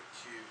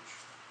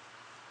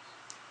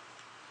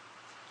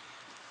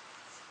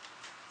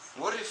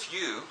 What if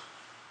you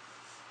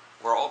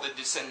were all the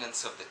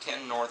descendants of the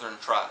 10 northern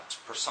tribes,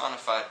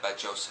 personified by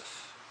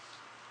Joseph,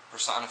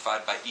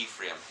 personified by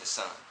Ephraim, his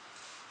son,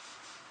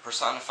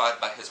 personified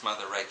by his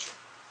mother Rachel,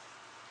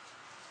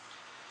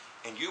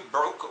 and you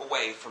broke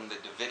away from the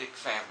Davidic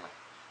family,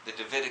 the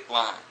Davidic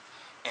line,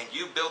 and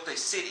you built a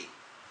city,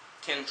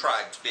 10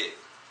 tribes big,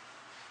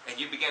 and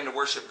you began to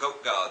worship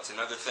goat gods and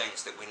other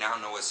things that we now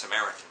know as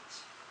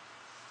Samaritans.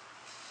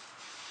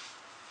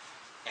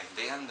 And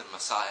then the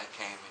Messiah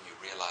came and you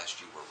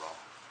realized you were wrong.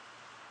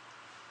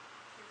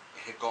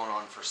 It had gone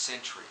on for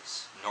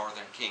centuries.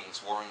 Northern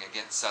kings warring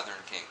against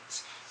southern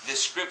kings.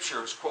 This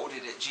scripture is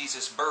quoted at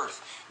Jesus'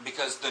 birth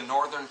because the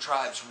northern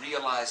tribes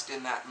realized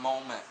in that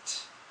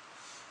moment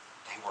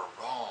they were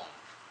wrong.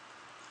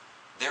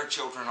 Their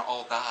children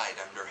all died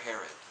under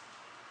Herod.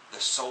 The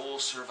sole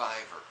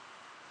survivor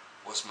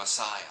was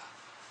Messiah.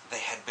 They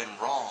had been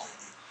wrong.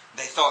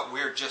 They thought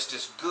we're just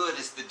as good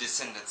as the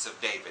descendants of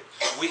David.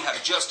 We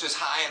have just as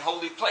high and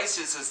holy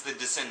places as the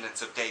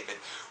descendants of David.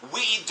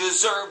 We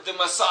deserve the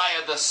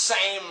Messiah the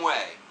same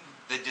way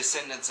the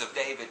descendants of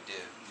David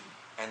do.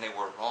 And they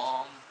were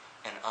wrong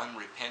and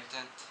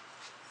unrepentant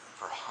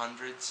for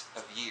hundreds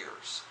of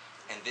years.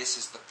 And this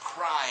is the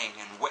crying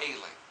and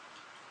wailing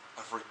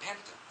of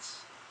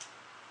repentance.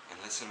 And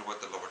listen to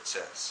what the Lord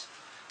says.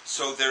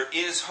 So there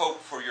is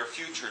hope for your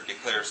future,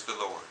 declares the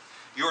Lord.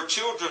 Your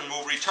children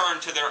will return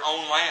to their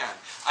own land.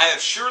 I have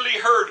surely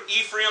heard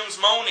Ephraim's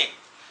moaning.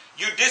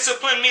 You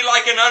discipline me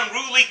like an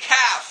unruly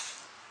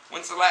calf.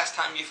 When's the last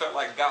time you felt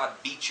like God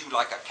beat you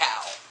like a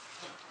cow?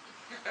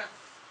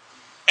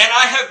 And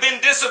I have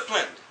been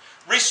disciplined.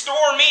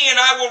 Restore me and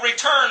I will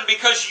return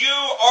because you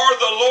are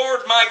the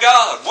Lord my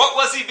God. What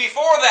was he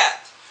before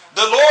that?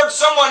 The Lord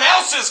someone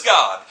else's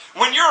God.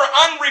 When you're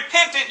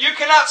unrepentant, you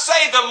cannot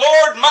say the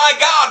Lord my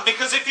God,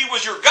 because if he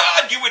was your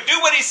God, you would do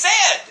what he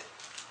said.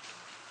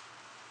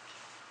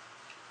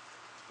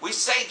 We We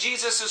say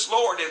Jesus is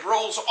Lord. It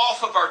rolls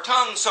off of our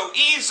tongue so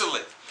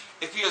easily.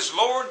 If He is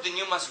Lord, then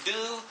you must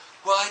do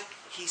what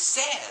He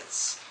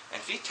says. And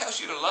if He tells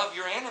you to love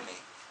your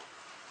enemy,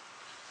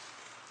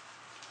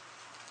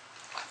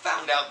 I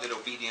found out that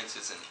obedience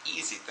is an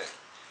easy thing.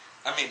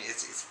 I mean,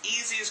 it's as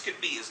easy as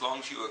could be as long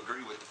as you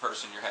agree with the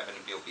person you're having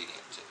to be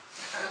obedient to.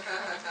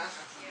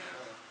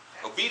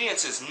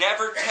 Obedience is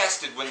never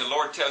tested when the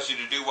Lord tells you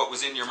to do what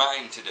was in your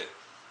mind to do.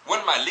 One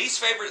of my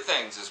least favorite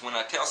things is when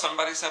I tell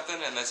somebody something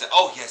and they say,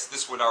 oh yes,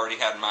 this is what I already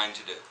had in mind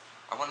to do.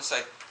 I want to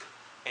say,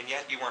 and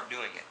yet you weren't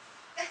doing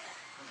it.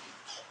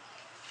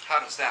 How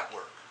does that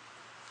work?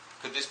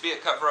 Could this be a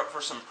cover-up for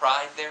some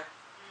pride there?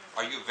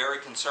 Are you very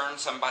concerned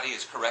somebody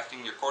is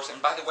correcting your course? And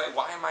by the way,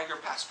 why am I your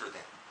pastor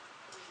then?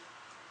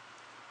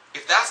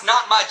 If that's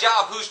not my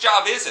job, whose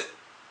job is it?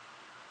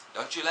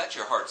 Don't you let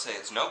your heart say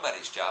it's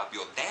nobody's job.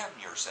 You'll damn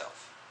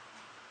yourself.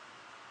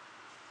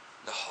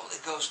 The Holy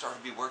Ghost ought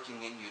to be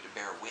working in you to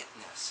bear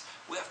witness.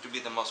 We have to be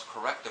the most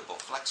correctable,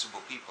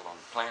 flexible people on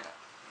the planet.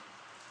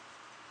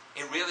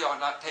 It really ought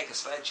not take a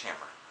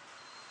sledgehammer.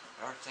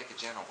 It ought to take a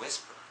gentle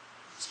whisper.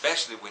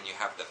 Especially when you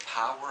have the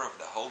power of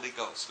the Holy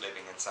Ghost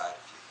living inside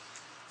of you.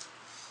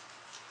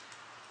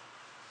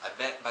 I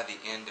bet by the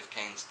end of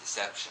Cain's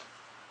deception,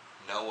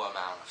 no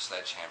amount of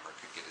sledgehammer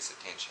could get his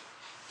attention.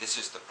 This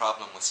is the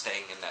problem with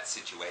staying in that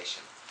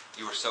situation.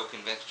 You are so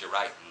convinced you're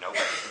right,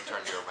 nobody can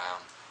turn you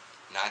around,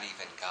 not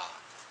even God.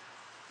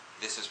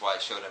 This is why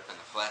He showed up in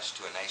the flesh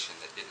to a nation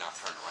that did not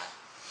turn around.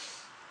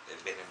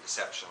 They'd been in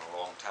deception a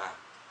long time.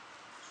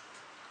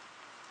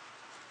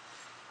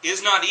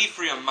 Is not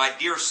Ephraim my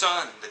dear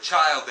son, the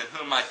child in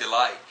whom I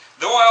delight?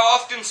 Though I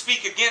often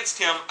speak against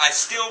him, I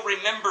still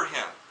remember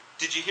him.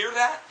 Did you hear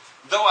that?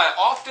 Though I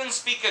often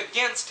speak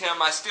against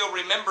him, I still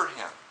remember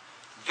him.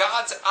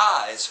 God's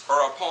eyes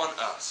are upon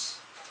us.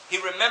 He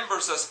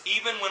remembers us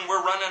even when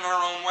we're running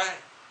our own way.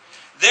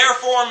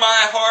 Therefore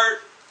my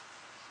heart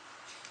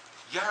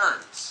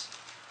yearns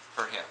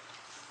for him.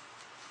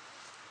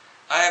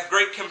 I have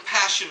great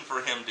compassion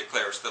for him,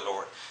 declares the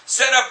Lord.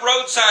 Set up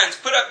road signs,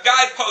 put up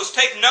guideposts,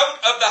 take note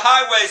of the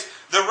highways,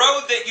 the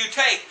road that you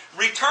take.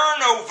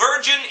 Return, O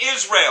virgin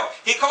Israel.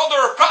 He called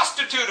her a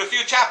prostitute a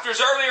few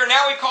chapters earlier.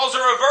 Now He calls her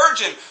a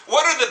virgin.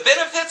 What are the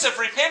benefits of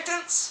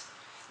repentance?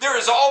 There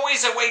is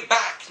always a way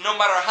back, no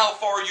matter how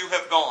far you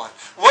have gone.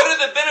 What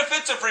are the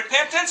benefits of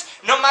repentance?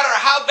 No matter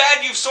how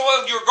bad you've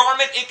soiled your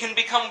garment, it can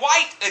become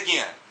white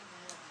again.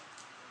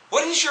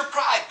 What is your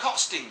pride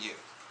costing you?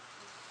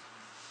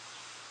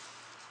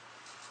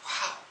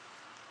 Wow.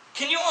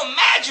 Can you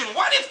imagine?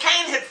 What if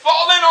Cain had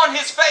fallen on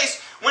his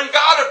face when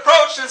God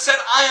approached and said,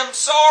 I am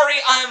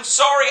sorry,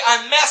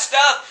 I messed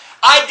up.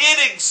 I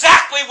did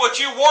exactly what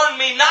you warned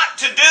me not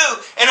to do,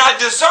 and I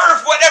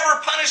deserve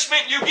whatever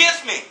punishment you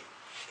give me.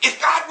 If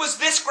God was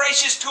this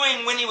gracious to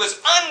him when he was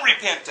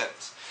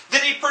unrepentant, that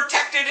He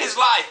protected his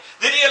life,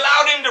 that He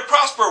allowed him to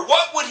prosper,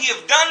 what would He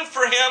have done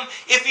for him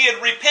if he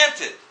had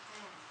repented?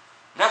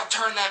 Now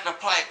turn that and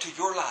apply it to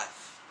your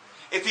life.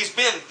 If He's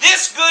been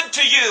this good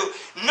to you,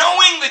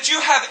 knowing that you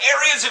have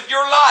areas of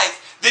your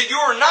life that you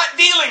are not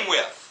dealing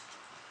with.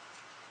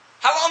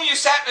 How long you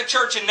sat in a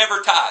church and never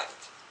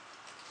tithed?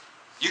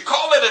 You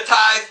call it a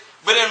tithe,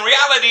 but in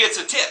reality it's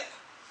a tip.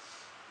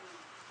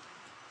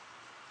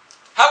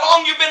 How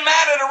long you been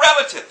mad at a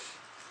relative?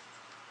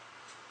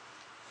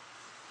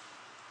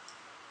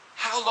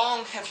 How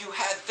long have you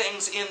had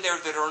things in there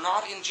that are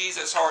not in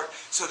Jesus' heart,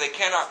 so they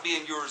cannot be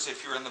in yours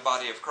if you're in the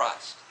body of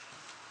Christ?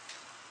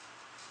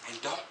 And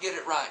don't get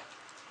it right.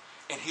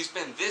 And He's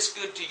been this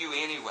good to you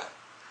anyway.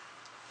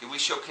 Do we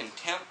show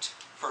contempt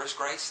for His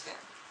grace then?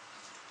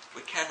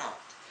 We cannot.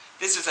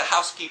 This is a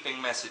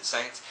housekeeping message,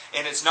 saints.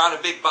 And it's not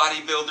a big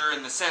bodybuilder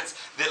in the sense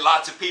that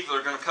lots of people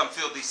are going to come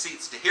fill these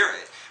seats to hear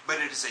it. But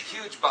it is a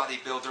huge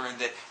bodybuilder in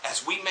that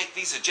as we make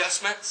these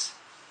adjustments,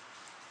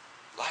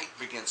 light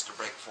begins to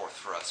break forth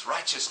for us.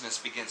 Righteousness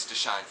begins to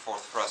shine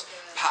forth for us.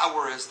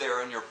 Power is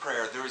there in your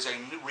prayer. There is a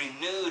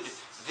renewed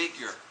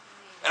vigor.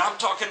 And I'm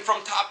talking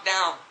from top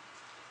down.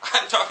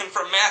 I'm talking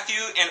from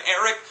Matthew and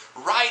Eric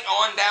right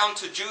on down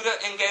to Judah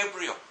and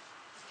Gabriel.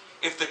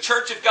 If the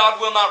church of God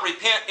will not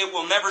repent, it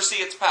will never see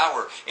its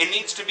power. It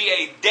needs to be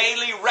a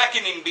daily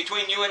reckoning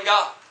between you and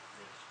God.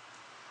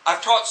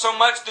 I've taught so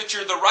much that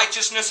you're the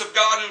righteousness of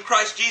God in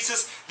Christ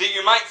Jesus that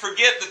you might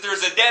forget that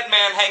there's a dead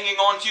man hanging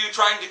on to you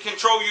trying to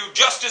control you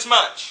just as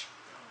much.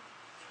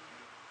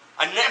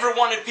 I never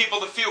wanted people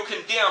to feel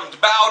condemned,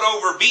 bowed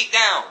over, beat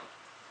down.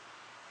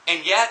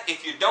 And yet,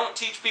 if you don't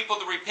teach people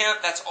to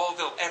repent, that's all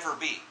they'll ever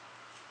be.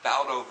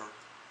 Bowed over,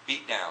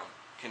 beat down,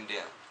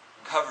 condemned,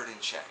 covered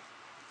in shame.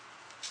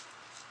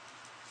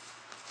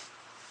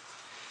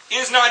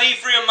 Is not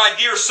Ephraim my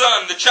dear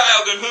son, the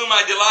child in whom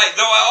I delight?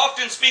 Though I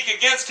often speak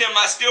against him,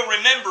 I still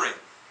remember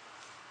him.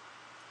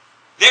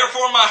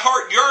 Therefore my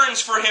heart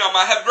yearns for him.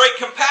 I have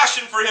great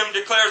compassion for him,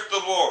 declares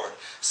the Lord.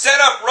 Set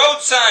up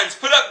road signs,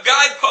 put up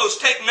guideposts,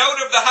 take note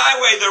of the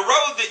highway, the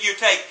road that you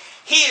take.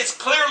 He is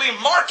clearly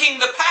marking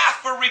the path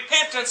for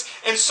repentance,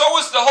 and so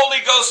is the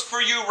Holy Ghost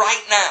for you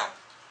right now.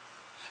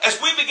 As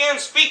we began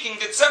speaking,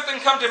 did something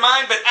come to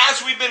mind, but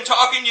as we've been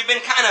talking, you've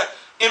been kind of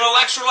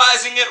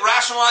intellectualizing it,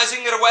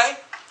 rationalizing it away?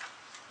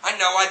 I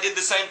know I did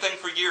the same thing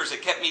for years.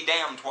 It kept me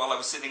damned while I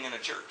was sitting in a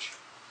church.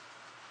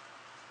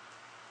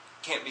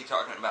 Can't be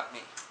talking about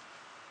me.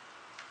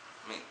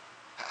 I mean,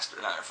 Pastor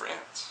and I are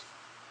friends.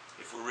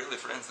 If we're really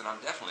friends, then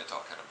I'm definitely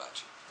talking about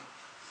you.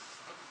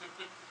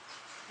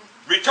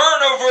 Return,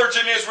 O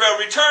virgin Israel,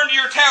 return to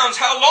your towns.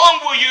 How long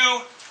will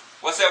you,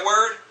 what's that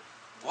word?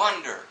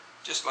 Wander,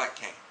 just like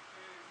Cain.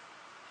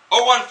 O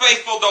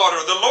unfaithful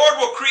daughter, the Lord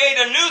will create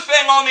a new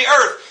thing on the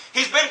earth.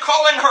 He's been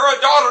calling her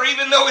a daughter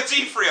even though it's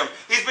Ephraim.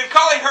 He's been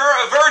calling her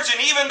a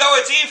virgin even though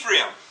it's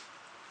Ephraim.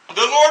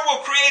 The Lord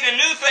will create a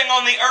new thing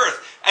on the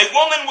earth. A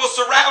woman will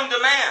surround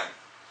a man.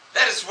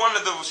 That is one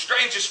of the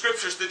strangest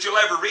scriptures that you'll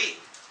ever read.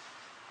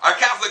 Our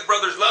Catholic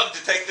brothers love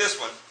to take this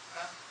one.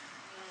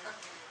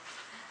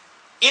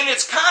 In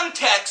its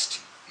context,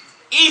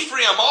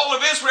 Ephraim, all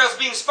of Israel, is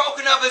being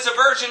spoken of as a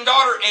virgin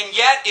daughter, and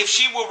yet, if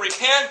she will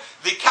repent,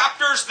 the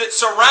captors that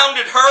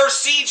surrounded her,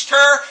 sieged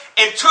her,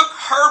 and took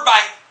her by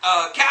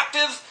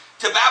captive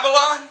to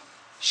Babylon,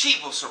 she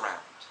will surround.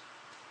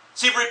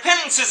 See,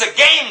 repentance is a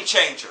game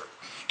changer.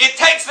 It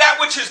takes that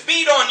which has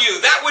beat on you,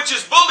 that which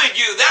has bullied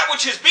you, that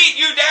which has beat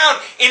you down,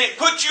 and it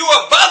puts you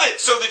above it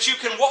so that you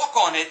can walk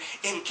on it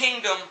in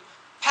kingdom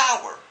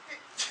power.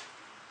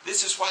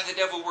 This is why the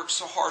devil works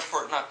so hard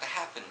for it not to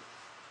happen.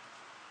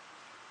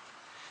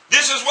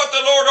 This is what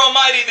the Lord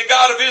Almighty, the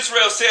God of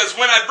Israel, says.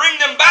 When I bring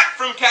them back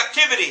from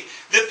captivity,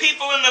 the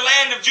people in the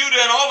land of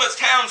Judah and all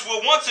its towns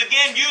will once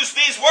again use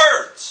these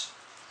words.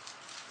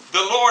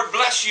 The Lord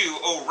bless you,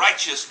 O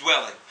righteous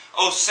dwelling,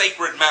 O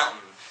sacred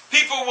mountain.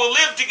 People will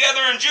live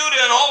together in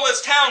Judah and all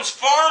its towns,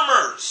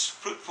 farmers,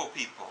 fruitful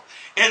people.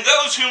 And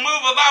those who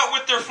move about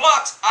with their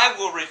flocks, I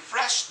will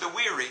refresh the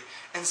weary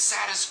and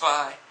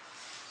satisfy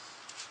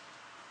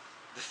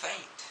the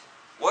faint.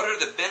 What are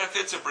the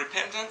benefits of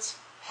repentance?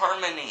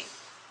 Harmony,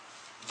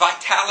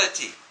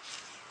 vitality,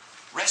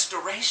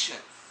 restoration.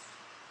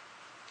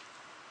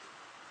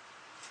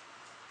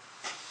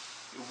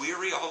 You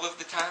weary all of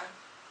the time?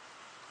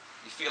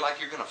 You feel like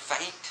you're going to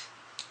faint?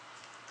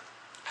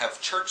 Have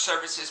church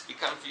services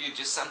become for you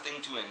just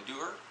something to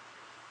endure?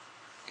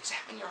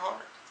 Examine your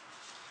heart.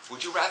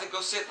 Would you rather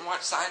go sit and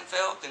watch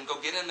Seinfeld than go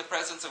get in the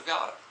presence of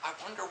God? I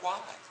wonder why.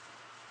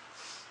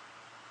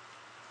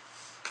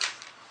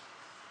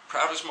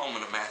 Proudest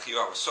moment of Matthew,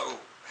 I was so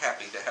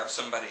happy to have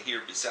somebody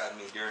here beside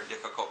me during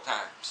difficult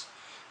times.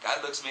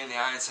 God looks me in the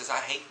eye and says, I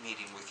hate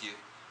meeting with you.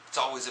 It's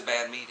always a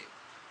bad meeting.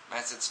 I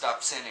said,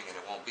 stop sinning and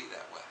it won't be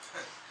that way.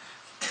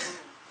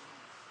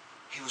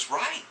 He was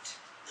right.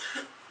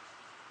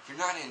 If you're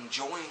not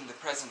enjoying the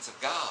presence of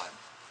God,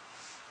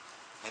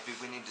 maybe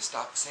we need to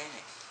stop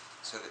sinning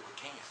so that we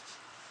can.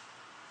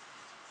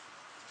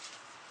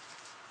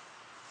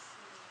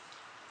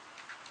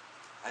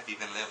 I've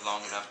even lived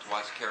long enough to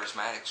watch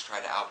charismatics try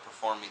to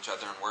outperform each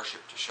other in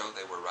worship to show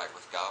they were right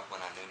with God when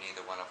I knew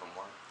neither one of them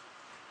were.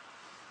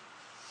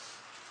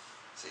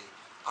 See,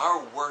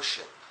 our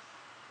worship,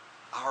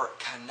 our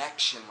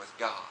connection with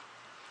God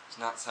is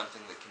not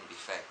something that can be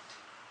faked.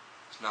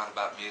 It's not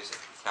about music.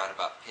 It's not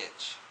about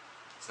pitch.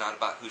 It's not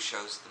about who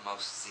shows the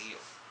most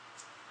zeal.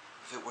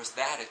 If it was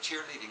that, a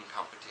cheerleading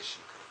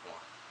competition could have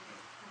won.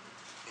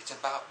 It's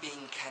about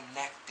being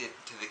connected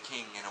to the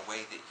King in a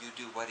way that you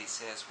do what He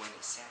says when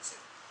He says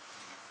it.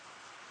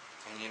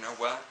 And you know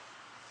what?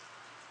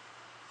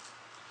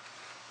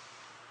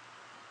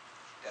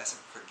 He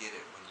doesn't forget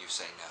it when you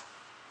say no.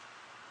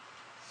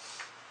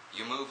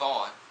 You move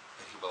on,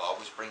 but He will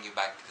always bring you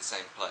back to the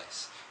same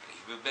place. And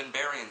if you've been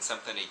burying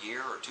something a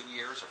year or 2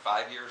 years or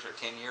 5 years or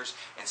 10 years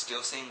and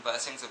still seeing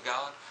blessings of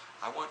God,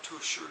 I want to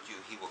assure you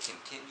He will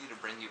continue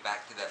to bring you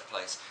back to that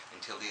place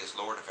until He is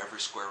Lord of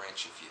every square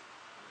inch of you.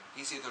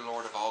 He's either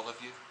Lord of all of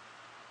you,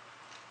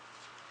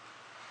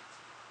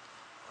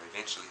 or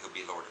eventually He'll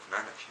be Lord of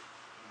none of you.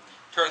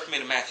 Turn with me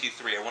to Matthew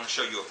 3. I want to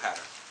show you a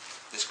pattern.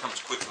 This comes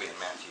quickly in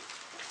Matthew.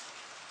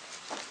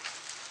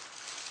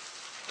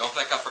 Don't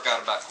think I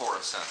forgot about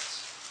Korah's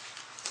sons.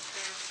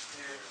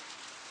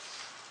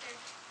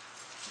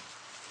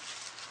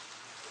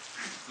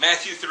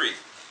 Matthew 3.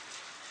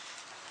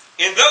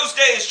 In those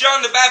days,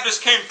 John the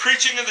Baptist came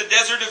preaching in the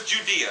desert of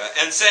Judea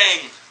and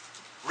saying,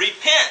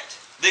 Repent,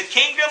 the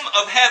kingdom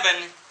of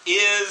heaven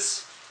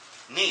is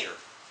near.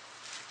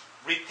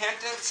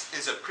 Repentance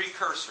is a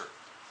precursor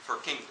for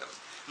kingdom.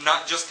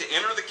 Not just to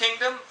enter the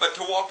kingdom, but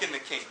to walk in the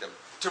kingdom.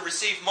 To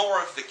receive more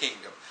of the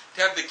kingdom.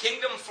 To have the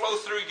kingdom flow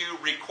through you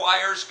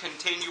requires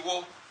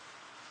continual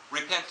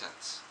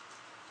repentance.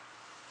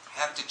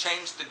 You have to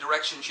change the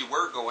directions you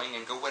were going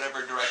and go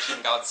whatever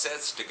direction God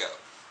says to go.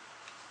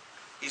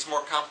 He's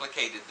more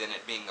complicated than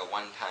it being a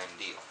one-time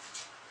deal.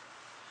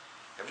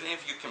 Have any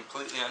of you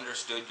completely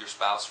understood your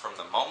spouse from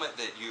the moment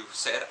that you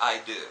said,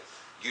 I do?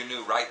 You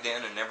knew right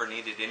then and never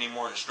needed any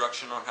more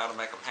instruction on how to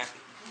make them happy?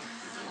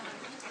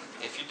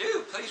 If you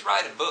do, please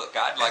write a book.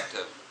 I'll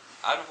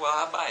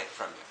buy it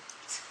from you.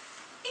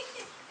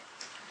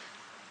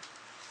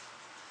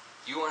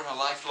 You are in a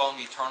lifelong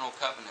eternal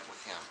covenant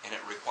with Him, and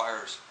it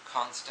requires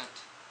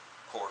constant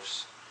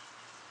course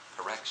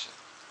correction.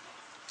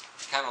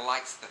 He kind of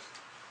likes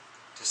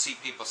to see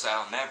people say,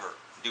 I'll never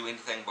do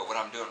anything but what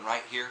I'm doing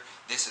right here.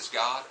 This is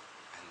God.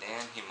 And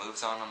then he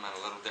moves on them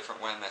in a little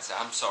different way and they say,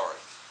 I'm sorry.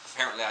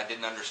 Apparently I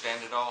didn't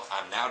understand it all.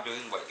 I'm now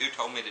doing what you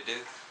told me to do.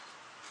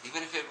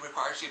 Even if it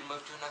requires you to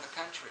move to another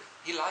country.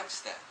 He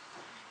likes that.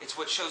 It's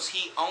what shows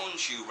he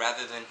owns you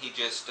rather than he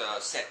just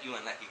set you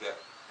and let you go.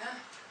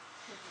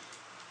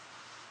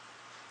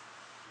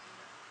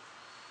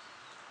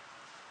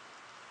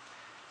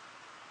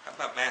 How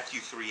about Matthew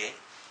 3:8?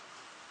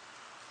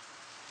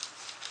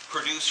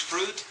 Produce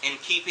fruit in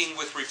keeping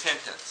with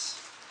repentance.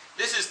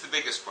 This is the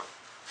biggest one.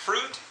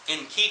 Fruit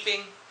in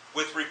keeping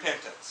with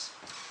repentance.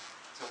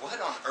 So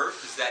what on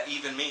earth does that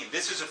even mean?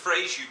 This is a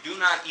phrase you do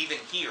not even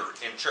hear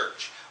in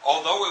church.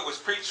 Although it was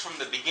preached from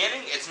the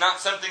beginning, it's not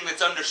something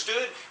that's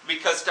understood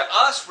because to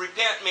us,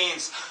 repent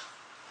means,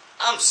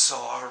 I'm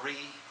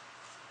sorry.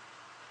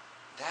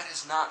 That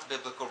is not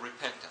biblical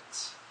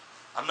repentance.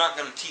 I'm not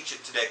going to teach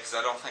it today because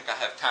I don't think I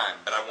have time,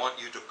 but I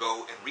want you to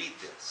go and read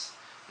this.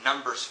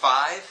 Numbers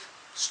 5,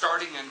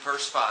 starting in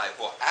verse 5,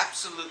 will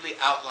absolutely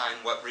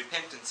outline what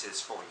repentance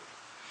is for you.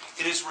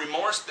 It is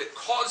remorse that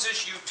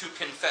causes you to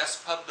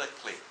confess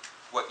publicly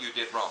what you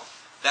did wrong.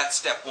 That's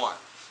step 1.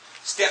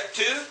 Step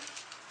 2,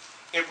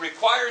 it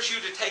requires you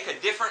to take a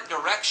different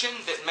direction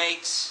that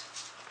makes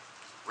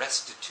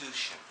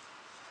restitution.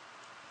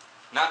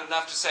 Not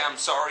enough to say, I'm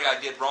sorry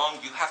I did wrong.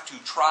 You have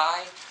to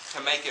try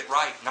to make it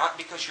right. Not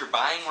because you're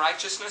buying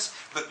righteousness,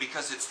 but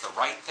because it's the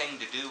right thing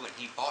to do and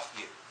He bought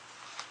you.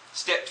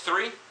 Step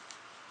 3,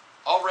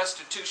 all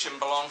restitution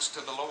belongs to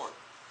the Lord.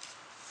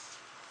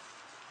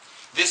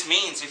 This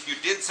means if you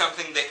did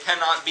something that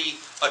cannot be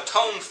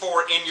atoned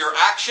for in your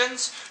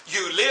actions,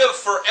 you live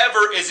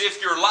forever as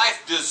if your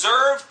life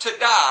deserved to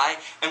die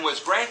and was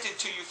granted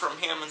to you from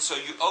Him, and so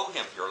you owe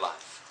Him your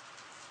life.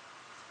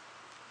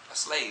 A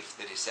slave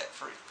that is set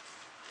free.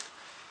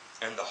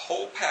 And the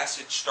whole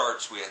passage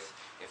starts with,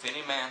 if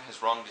any man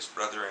has wronged his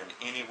brother in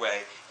any way,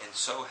 and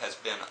so has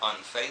been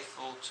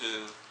unfaithful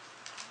to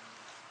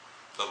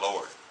the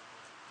Lord.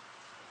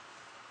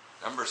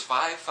 Numbers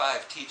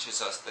 5:5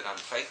 teaches us that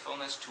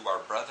unfaithfulness to our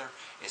brother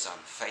is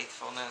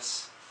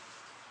unfaithfulness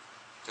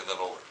to the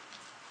Lord.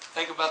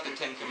 Think about the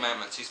 10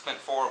 Commandments. He spent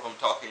 4 of them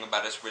talking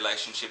about His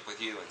relationship with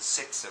you, and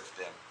 6 of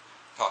them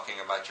talking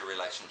about your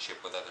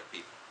relationship with other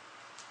people.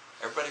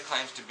 Everybody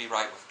claims to be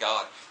right with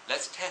God.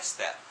 Let's test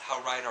that.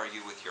 How right are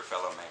you with your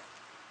fellow man?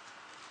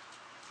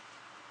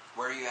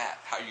 Where are you at?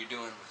 How are you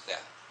doing with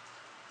that?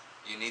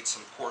 You need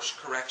some course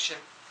correction?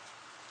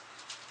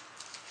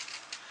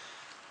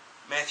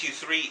 Matthew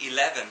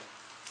 3:11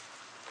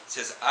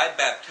 says, I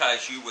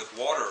baptize you with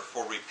water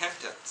for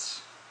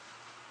repentance,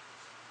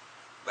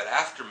 but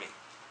after me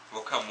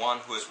will come one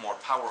who is more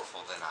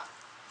powerful than I.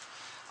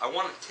 I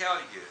want to tell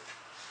you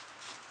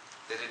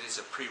that it is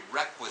a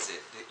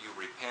prerequisite that you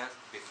repent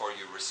before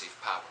you receive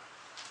power.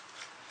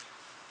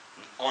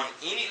 On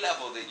any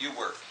level that you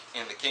work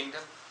in the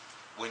kingdom,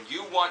 when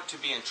you want to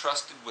be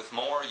entrusted with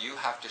more, you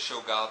have to show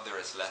God there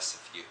is less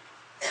of you.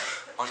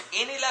 On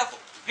any level,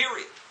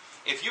 period.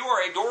 If you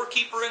are a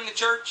doorkeeper in the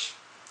church,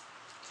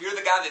 if you're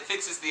the guy that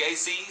fixes the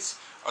ACs,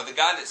 or the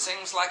guy that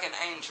sings like an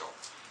angel,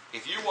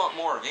 if you want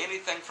more of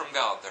anything from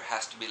God, there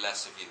has to be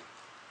less of you.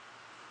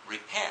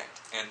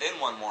 Repent, and then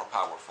one more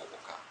powerful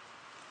will come.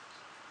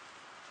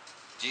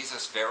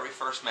 Jesus' very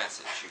first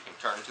message, you can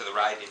turn to the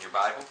right in your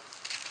Bible.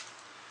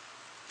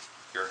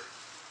 You're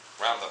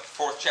around the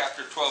 4th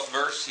chapter, 12th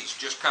verse. He's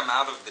just come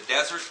out of the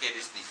desert. It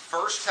is the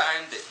first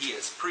time that He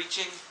is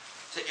preaching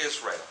to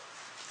Israel.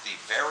 The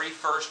very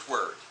first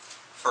word.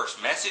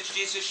 First message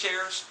Jesus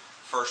shares,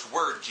 first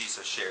word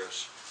Jesus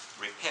shares.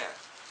 Repent.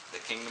 The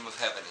kingdom of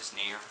heaven is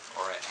near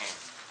or at hand.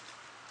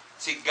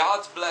 See,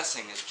 God's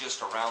blessing is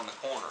just around the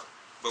corner.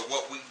 But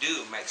what we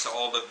do makes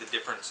all of the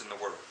difference in the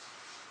world.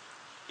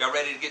 Y'all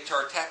ready to get to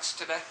our text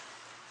today?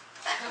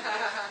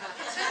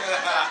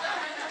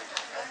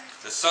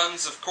 The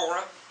sons of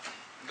Korah.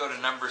 Go to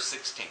Numbers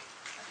 16.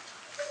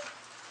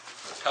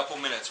 In a couple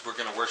minutes, we're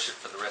going to worship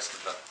for the rest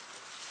of the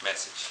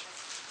message.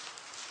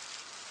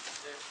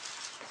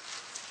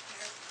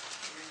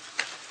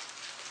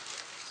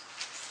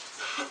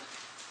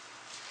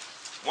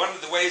 One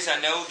of the ways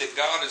I know that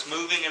God is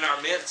moving in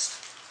our midst,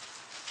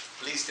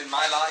 at least in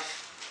my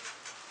life,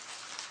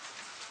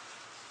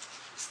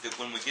 is that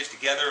when we get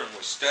together and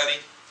we study,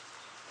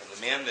 and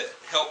the men that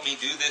help me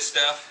do this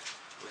stuff,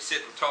 we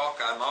sit and talk,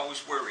 I'm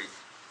always worried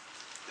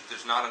that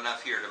there's not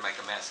enough here to make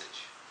a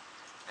message.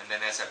 And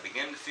then as I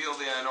begin to feel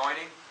the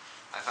anointing,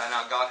 I find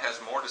out God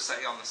has more to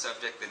say on the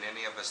subject than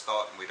any of us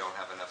thought, and we don't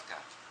have enough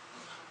time.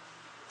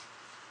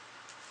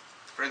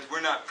 Friends,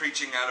 we're not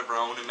preaching out of our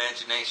own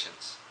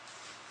imaginations.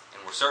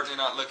 And we're certainly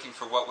not looking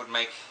for what would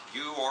make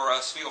you or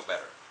us feel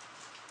better.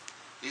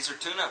 These are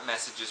tune-up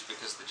messages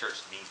because the church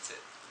needs it.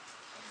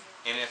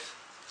 And if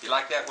you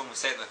like that when we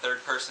say it in the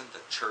third person, the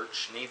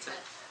church needs it.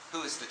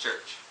 Who is the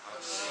church?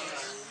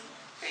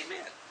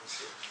 Amen.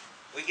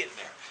 We're getting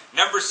there.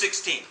 Number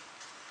 16.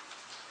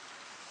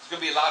 going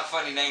to be a lot of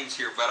funny names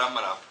here, but I'm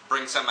going to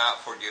bring some out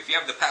for you. If you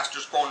have the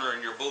Pastor's Corner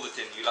in your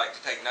bulletin, you like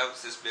to take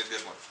notes, this would be a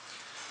good one.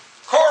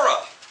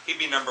 Korah, he'd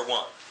be number 1.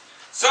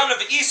 Son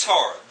of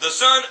Ishar, the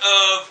son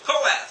of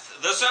Kohath,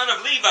 the son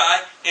of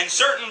Levi, and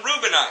certain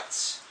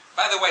Reubenites.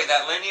 By the way,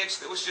 that lineage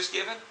that was just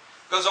given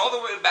goes all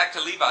the way back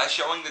to Levi,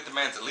 showing that the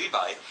man's a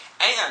Levite.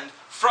 And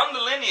from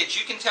the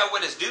lineage, you can tell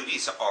what his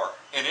duties are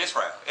in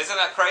Israel. Isn't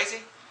that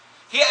crazy?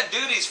 He had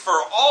duties for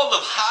all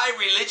of high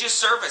religious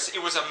service.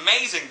 It was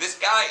amazing. This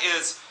guy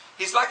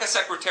he's like a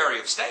Secretary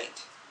of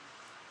State.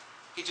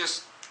 He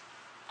just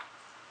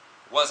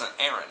wasn't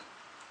Aaron,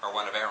 or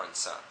one of Aaron's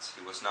sons.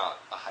 He was not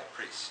a high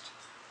priest.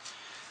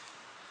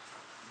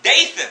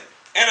 Dathan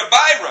and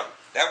Abiram,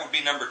 that would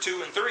be number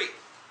 2 and 3.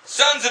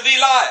 Sons of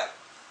Eliab.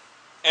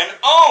 And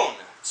On,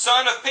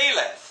 son of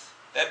Peleth,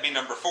 that'd be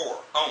number 4,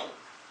 On,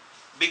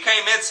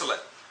 became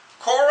insolent.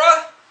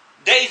 Korah,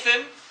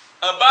 Dathan,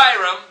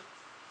 Abiram,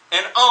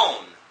 and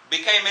On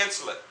became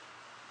insolent.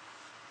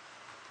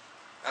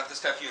 Not the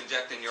stuff you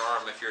inject in your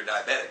arm if you're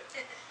diabetic.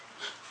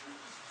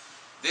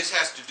 This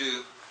has to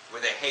do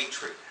with a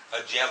hatred,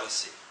 a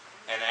jealousy,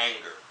 and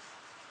anger.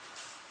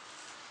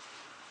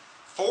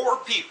 4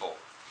 people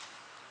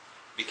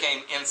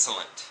became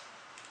insolent.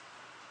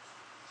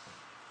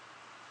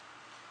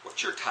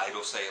 What's your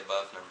title say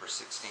above number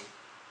 16?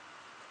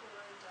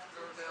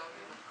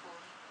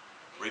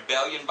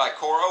 Rebellion by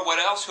Korah. What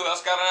else? Who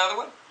else got another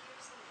one?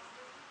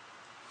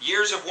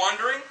 Years of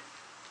wandering.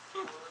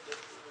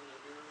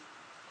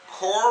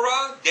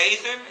 Korah,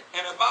 Dathan,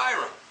 and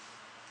Abiram.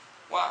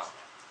 Wow.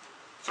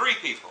 3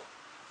 people.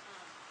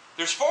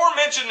 There's 4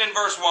 mentioned in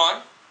verse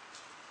 1.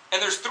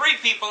 And there's 3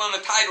 people in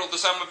the title to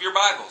some of your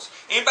Bibles.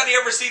 Anybody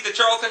ever see the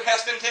Charlton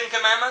Heston 10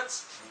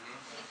 Commandments?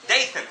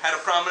 Dathan had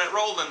a prominent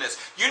role in this.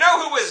 You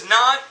know who was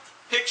not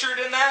pictured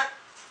in that?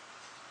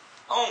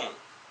 On.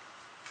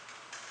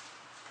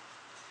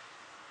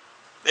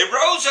 They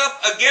rose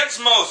up against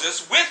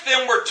Moses. With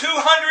them were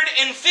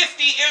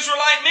 250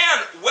 Israelite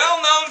men,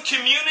 well-known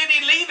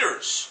community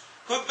leaders,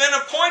 who've been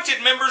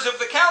appointed members of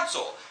the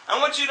council. I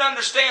want you to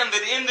understand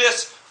that in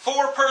this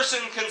 4-person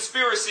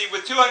conspiracy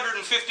with 250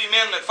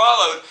 men that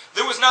followed,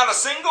 there was not a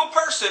single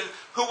person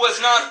who was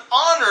not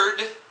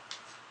honored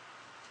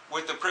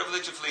with the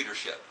privilege of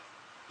leadership.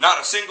 Not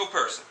a single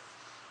person.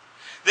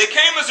 They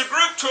came as a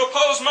group to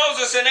oppose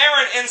Moses and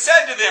Aaron and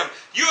said to them,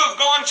 "You have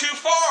gone too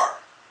far."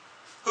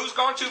 Who's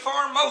gone too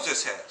far?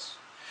 Moses has.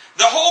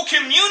 "The whole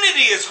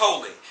community is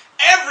holy.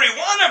 Every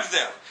one of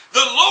them.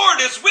 The Lord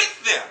is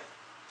with them."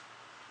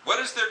 What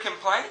is their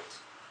complaint?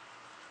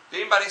 Did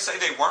anybody say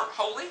they weren't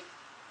holy?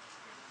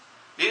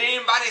 Did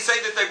anybody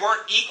say that they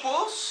weren't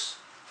equals?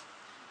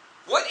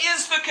 What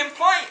is the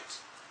complaint?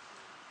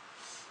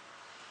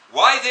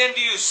 Why then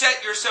do you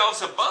set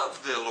yourselves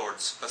above the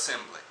Lord's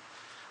assembly?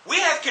 We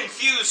have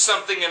confused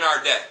something in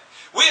our day.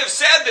 We have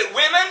said that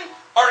women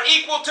are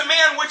equal to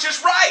men, which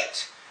is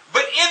right.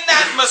 But in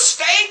that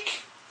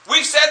mistake,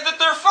 we've said that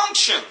their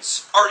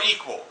functions are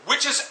equal,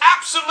 which is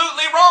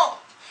absolutely wrong.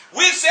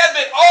 We've said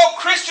that all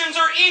Christians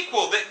are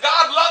equal, that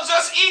God loves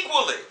us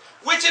equally,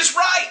 which is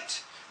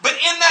right. But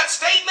in that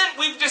statement,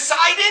 we've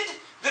decided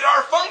that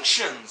our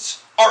functions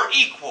are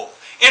equal.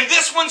 And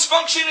this one's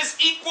function is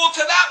equal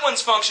to that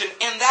one's function.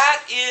 And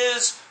that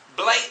is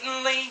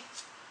blatantly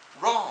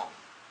wrong.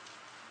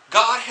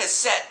 God has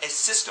set a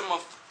system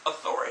of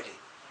authority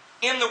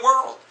in the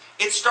world.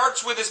 It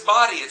starts with His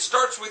body. It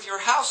starts with your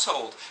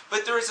household.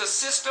 But there is a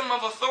system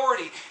of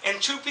authority.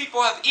 And 2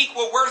 people have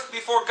equal worth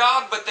before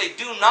God, but they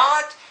do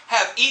not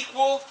have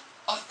equal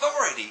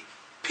authority.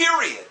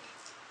 Period.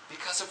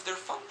 Because of their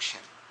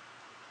function.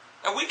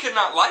 Now, we could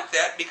not like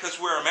that because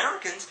we're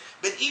Americans,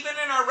 but even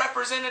in our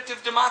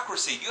representative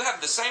democracy, you have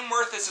the same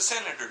worth as a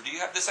senator. Do you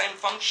have the same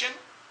function?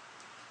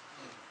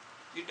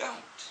 You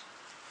don't.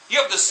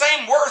 You have the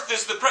same worth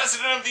as the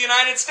President of the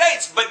United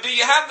States, but do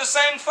you have the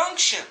same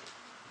function?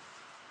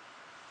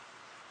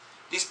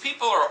 These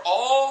people are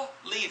all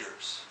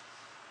leaders,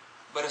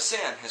 but a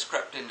sin has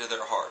crept into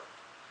their heart.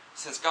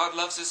 Since God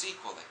loves us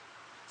equally,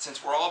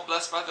 since we're all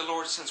blessed by the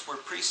Lord, since we're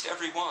priests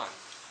every one,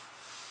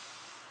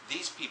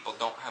 these people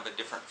don't have a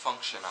different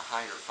function, a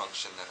higher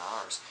function than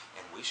ours,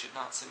 and we should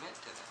not submit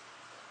to them.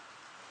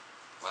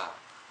 Wow.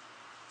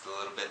 It's a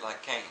little bit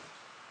like Cain.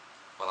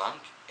 Well, I'm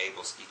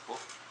Abel's equal.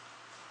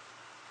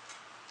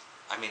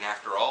 I mean,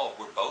 after all,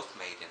 we're both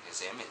made in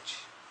His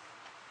image.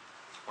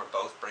 We're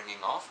both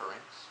bringing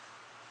offerings.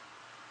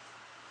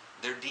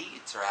 Their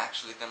deeds are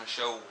actually going to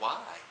show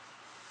why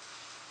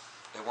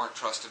they weren't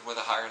trusted with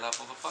a higher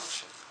level of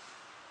function.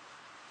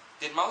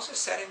 Did Moses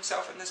set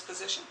himself in this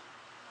position?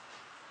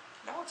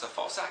 No, it's a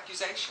false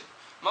accusation.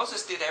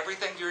 Moses did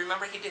everything. Do you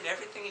remember? He did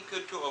everything he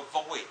could to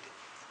avoid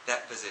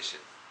that position.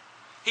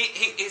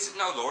 He said,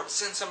 "No, Lord,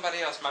 send somebody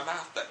else. My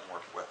mouth doesn't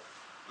work well."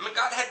 I mean,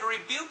 God had to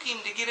rebuke him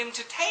to get him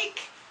to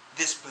take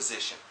this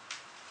position.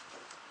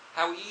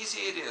 How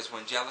easy it is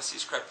when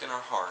jealousy's crept in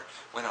our heart,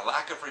 when a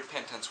lack of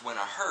repentance, when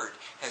a hurt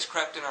has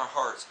crept in our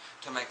hearts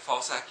to make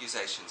false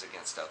accusations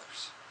against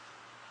others,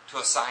 to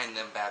assign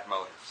them bad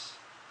motives.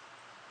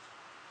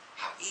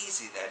 How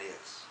easy that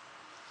is.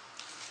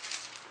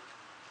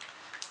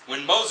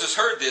 When Moses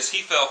heard this,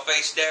 he fell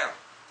face down.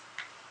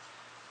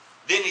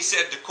 Then he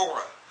said to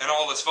Korah and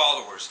all his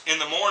followers, in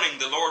the morning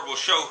the Lord will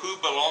show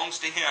who belongs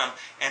to him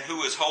and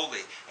who is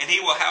holy, and he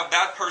will have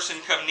that person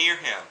come near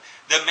him.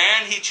 The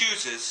man he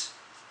chooses,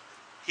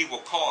 he will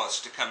cause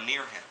to come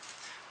near him.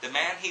 The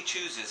man he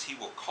chooses, he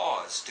will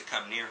cause to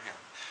come near him.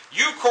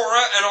 You,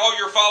 Korah, and all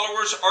your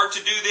followers are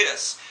to do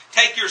this.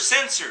 Take your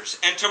censers,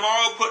 and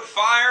tomorrow put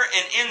fire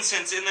and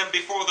incense in them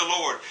before the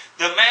Lord.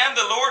 The man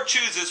the Lord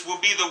chooses will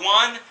be the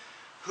one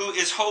who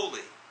is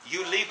holy.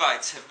 You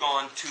Levites have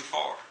gone too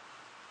far.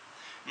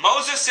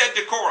 Moses said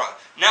to Korah,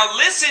 now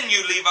listen,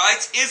 you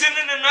Levites, isn't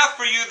it enough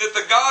for you that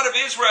the God of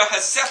Israel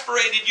has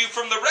separated you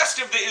from the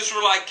rest of the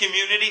Israelite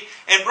community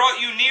and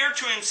brought you near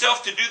to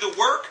himself to do the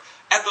work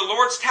at the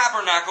Lord's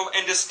tabernacle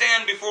and to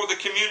stand before the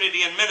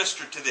community and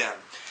minister to them?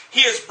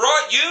 He has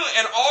brought you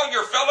and all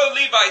your fellow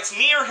Levites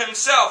near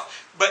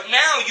himself, but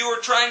now you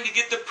are trying to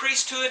get the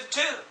priesthood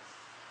too.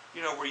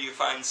 You know where you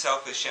find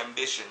selfish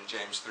ambition,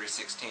 James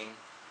 3:16?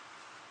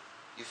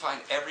 You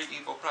find every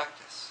evil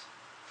practice.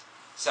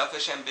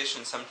 Selfish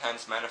ambition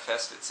sometimes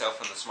manifests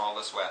itself in the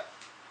smallest way.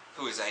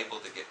 Who is able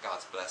to get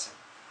God's blessing?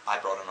 I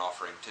brought an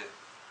offering too.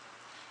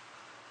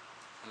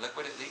 And look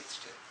what it leads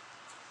to.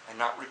 And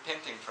not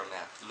repenting from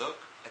that. Look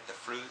at the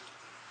fruit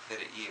that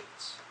it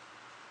yields.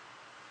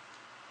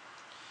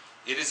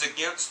 It is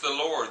against the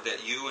Lord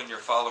that you and your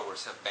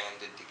followers have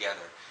banded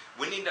together.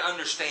 We need to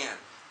understand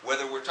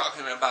whether we're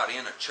talking about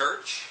in a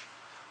church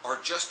or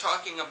just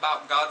talking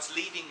about God's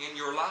leading in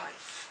your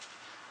life.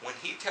 When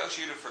he tells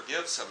you to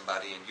forgive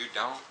somebody and you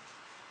don't,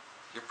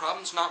 your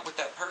problem's not with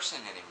that person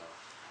anymore.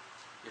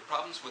 Your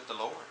problem's with the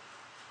Lord.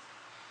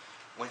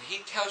 When he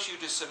tells you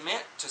to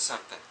submit to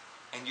something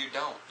and you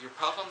don't, your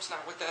problem's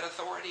not with that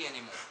authority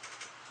anymore.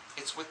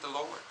 It's with the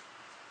Lord.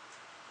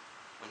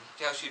 When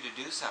he tells you to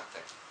do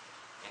something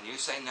and you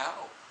say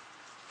no,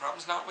 the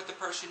problem's not with the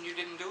person you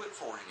didn't do it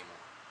for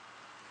anymore.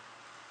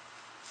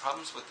 The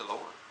problem's with the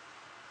Lord.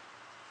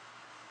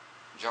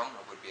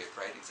 Jonah would be a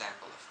great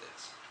example of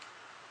this.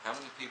 How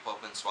many people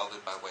have been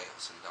swallowed by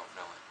whales and don't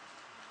know it?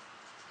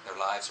 Their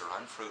lives are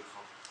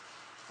unfruitful,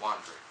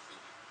 wandering.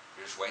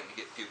 You're just waiting to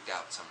get puked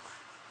out somewhere.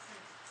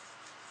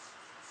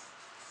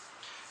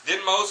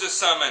 Then Moses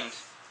summoned,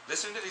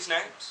 listen to these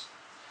names,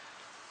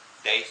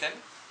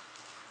 Dathan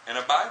and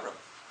Abiram,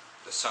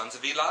 the sons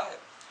of Eliab.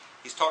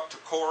 He's talked to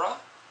Korah,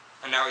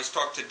 and now he's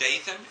talked to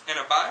Dathan and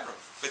Abiram.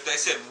 But they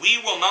said, we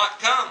will not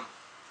come.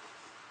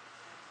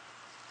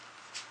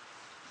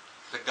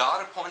 The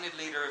God-appointed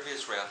leader of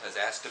Israel has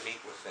asked to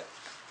meet with them,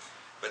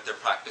 but they're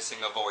practicing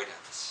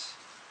avoidance.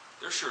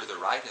 They're sure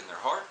they're right in their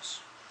hearts.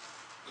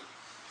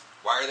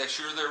 Why are they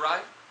sure they're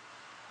right?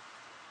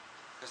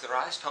 Because their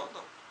eyes told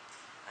them,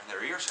 and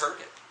their ears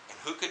heard it. And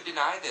who could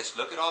deny this?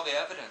 Look at all the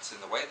evidence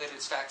and the way that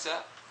it stacks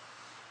up.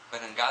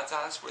 But in God's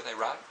eyes, were they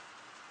right?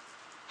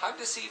 How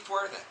deceived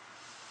were they?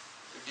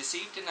 They're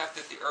deceived enough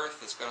that the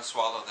earth is going to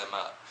swallow them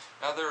up.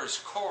 Now there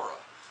is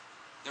Korah,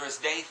 there is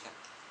Dathan,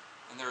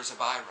 and there is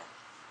Abiram.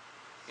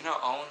 You know,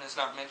 On is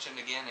not mentioned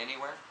again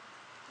anywhere.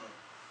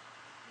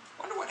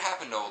 Wonder what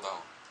happened to old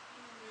On.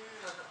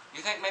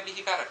 You think maybe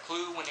he got a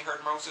clue when he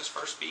heard Moses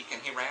first speak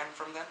and he ran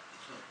from them?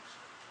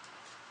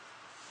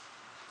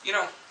 You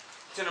know,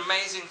 it's an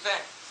amazing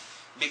thing.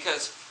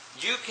 Because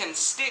you can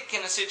stick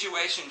in a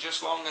situation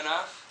just long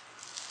enough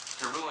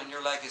to ruin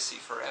your legacy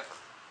forever.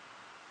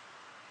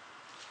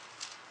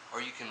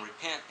 Or you can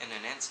repent in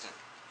an instant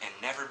and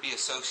never be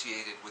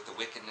associated with the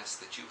wickedness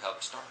that you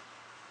helped start.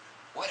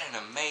 What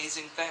an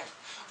amazing thing.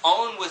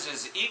 On was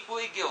as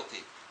equally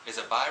guilty as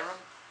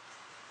Abiram,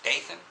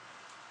 Dathan,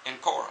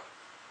 and Korah.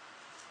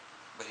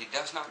 But he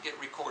does not get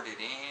recorded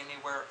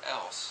anywhere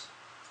else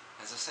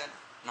as a sinner.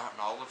 Not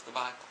in all of the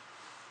Bible.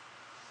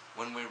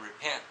 When we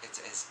repent, it's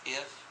as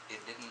if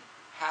it didn't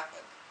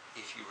happen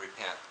if you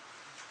repent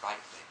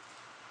rightly.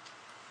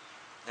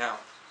 Now,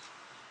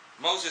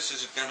 Moses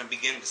is going to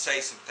begin to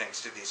say some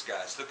things to these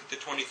guys. Look at the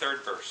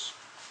 23rd verse.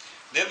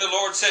 Then the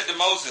Lord said to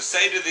Moses,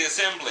 say to the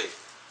assembly,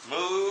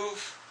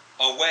 move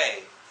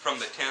away from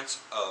the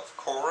tents of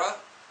Korah,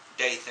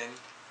 Dathan,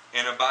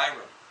 and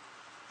Abiram.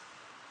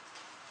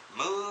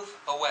 Move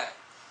away.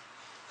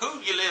 Who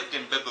you lived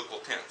in biblical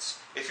tents?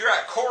 If you're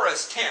at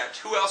Korah's tent,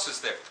 who else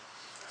is there?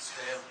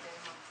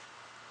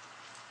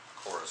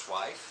 Korah's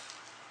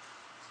wife,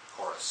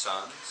 Korah's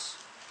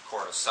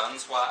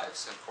sons'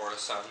 wives, and Korah's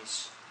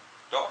sons'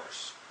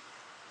 daughters.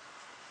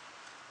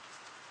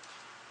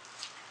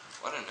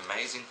 What an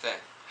amazing thing.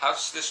 How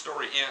does this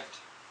story end?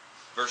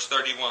 Verse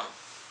 31.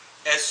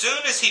 As soon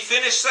as he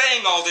finished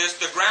saying all this,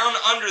 the ground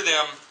under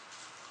them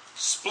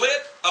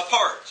split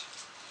apart,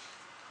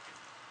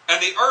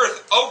 and the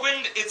earth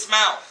opened its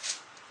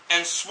mouth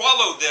and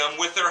swallowed them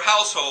with their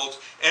households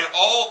and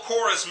all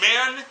Korah's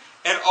men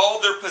and all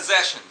their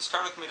possessions.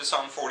 Turn with me to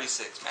Psalm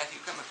 46. Matthew,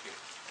 come up here.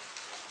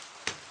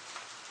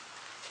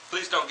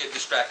 Please don't get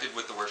distracted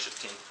with the worship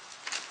team.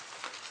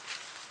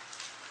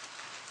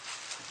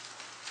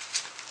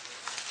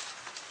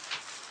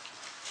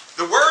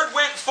 The word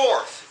went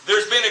forth.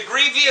 There's been a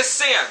grievous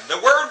sin. The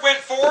word went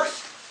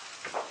forth,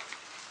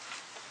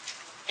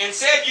 and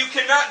said, "You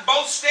cannot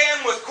both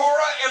stand with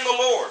Korah and the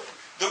Lord."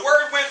 The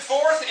word went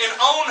forth, and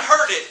On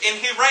heard it, and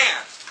he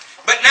ran.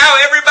 But now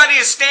everybody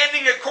is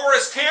standing at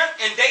Korah's tent,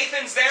 and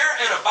Dathan's there,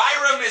 and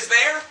Abiram is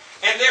there,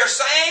 and they're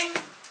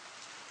saying,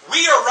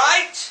 "We are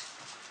right,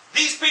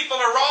 these people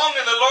are wrong,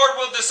 and the Lord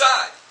will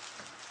decide."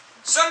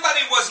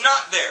 Somebody was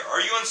not there.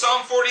 Are you in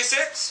Psalm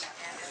 46?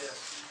 Yes.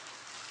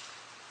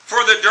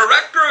 For the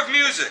director of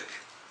music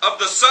of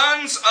the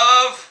sons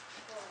of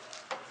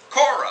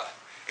Korah,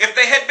 if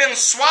they had been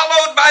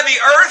swallowed by the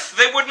earth,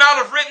 they would not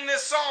have written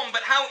this psalm.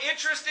 But how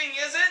interesting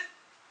is it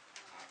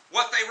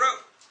what they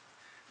wrote?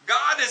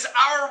 God is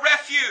our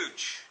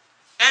refuge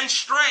and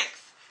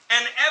strength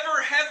and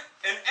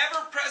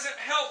ever-present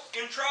help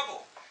in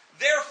trouble.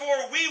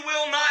 Therefore we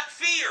will not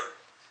fear,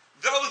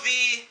 though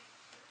the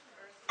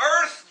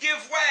earth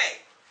give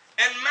way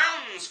and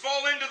mountains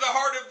fall into the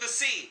heart of the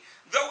sea,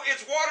 though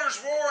its waters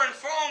roar and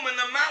foam and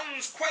the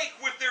mountains quake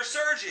with their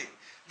surging.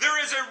 There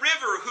is a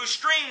river whose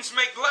streams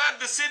make glad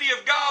the city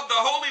of God, the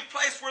holy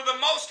place where the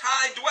Most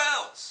High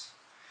dwells.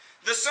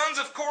 The sons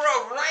of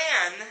Korah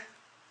ran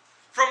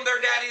from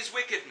their daddy's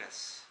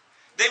wickedness.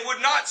 They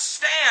would not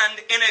stand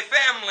in a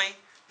family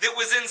that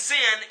was in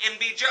sin and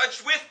be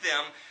judged with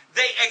them.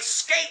 They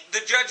escaped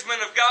the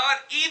judgment of God,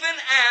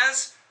 even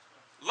as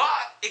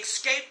Lot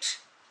escaped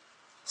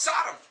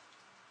Sodom.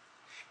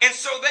 And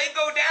so they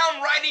go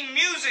down writing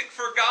music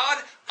for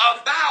God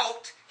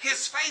about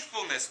His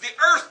faithfulness. The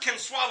earth can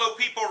swallow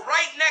people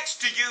right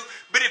next to you,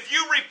 but if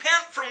you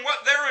repent from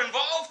what they're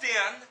involved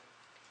in,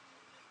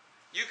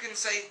 you can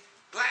say,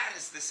 "Glad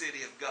is the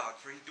city of God,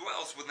 for He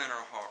dwells within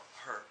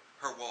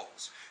her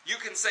walls." You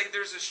can say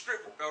there's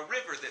a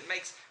river that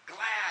makes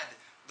glad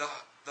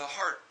the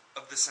heart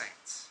of the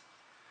saints.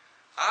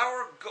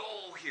 Our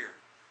goal here,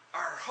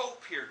 our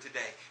hope here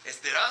today, is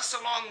that us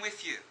along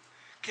with you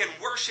can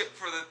worship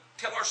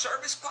till our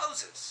service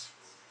closes.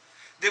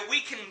 That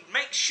we can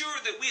make sure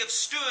that we have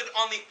stood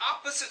on the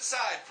opposite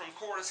side from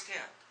Korah's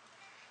tent.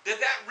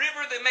 That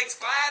river that makes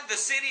glad the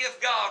city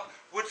of God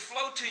would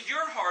flow to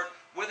your heart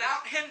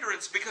without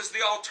hindrance, because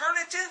the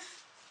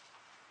alternative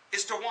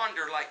is to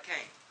wander like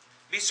Cain.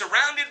 Be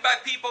surrounded by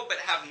people but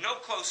have no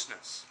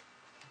closeness.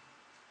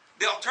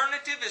 The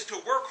alternative is to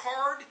work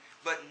hard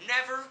but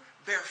never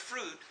bear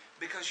fruit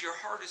because your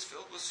heart is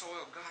filled with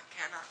soil God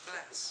cannot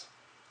bless.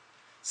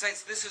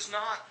 Saints, this is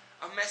not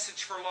a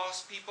message for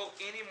lost people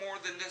any more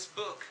than this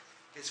book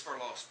is for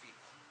lost people.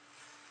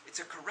 It's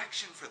a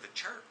correction for the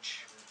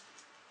church.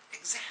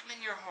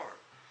 Examine your heart.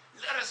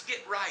 Let us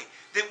get right.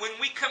 That when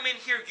we come in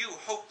here, you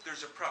hope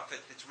there's a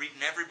prophet that's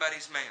reading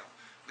everybody's mail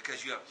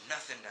because you have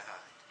nothing to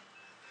hide.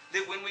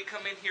 That when we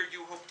come in here,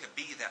 you hope to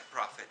be that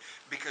prophet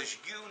because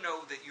you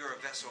know that you're a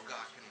vessel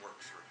God can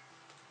work through.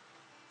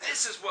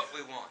 This is what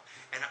we want.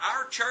 And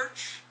our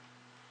church,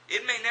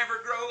 it may never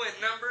grow in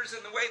numbers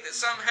in the way that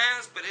some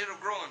has, but it'll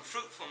grow in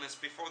fruitfulness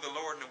before the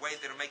Lord in a way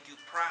that'll make you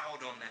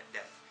proud on that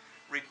day.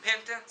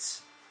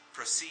 Repentance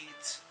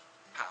precedes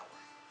power.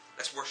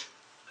 Let's worship.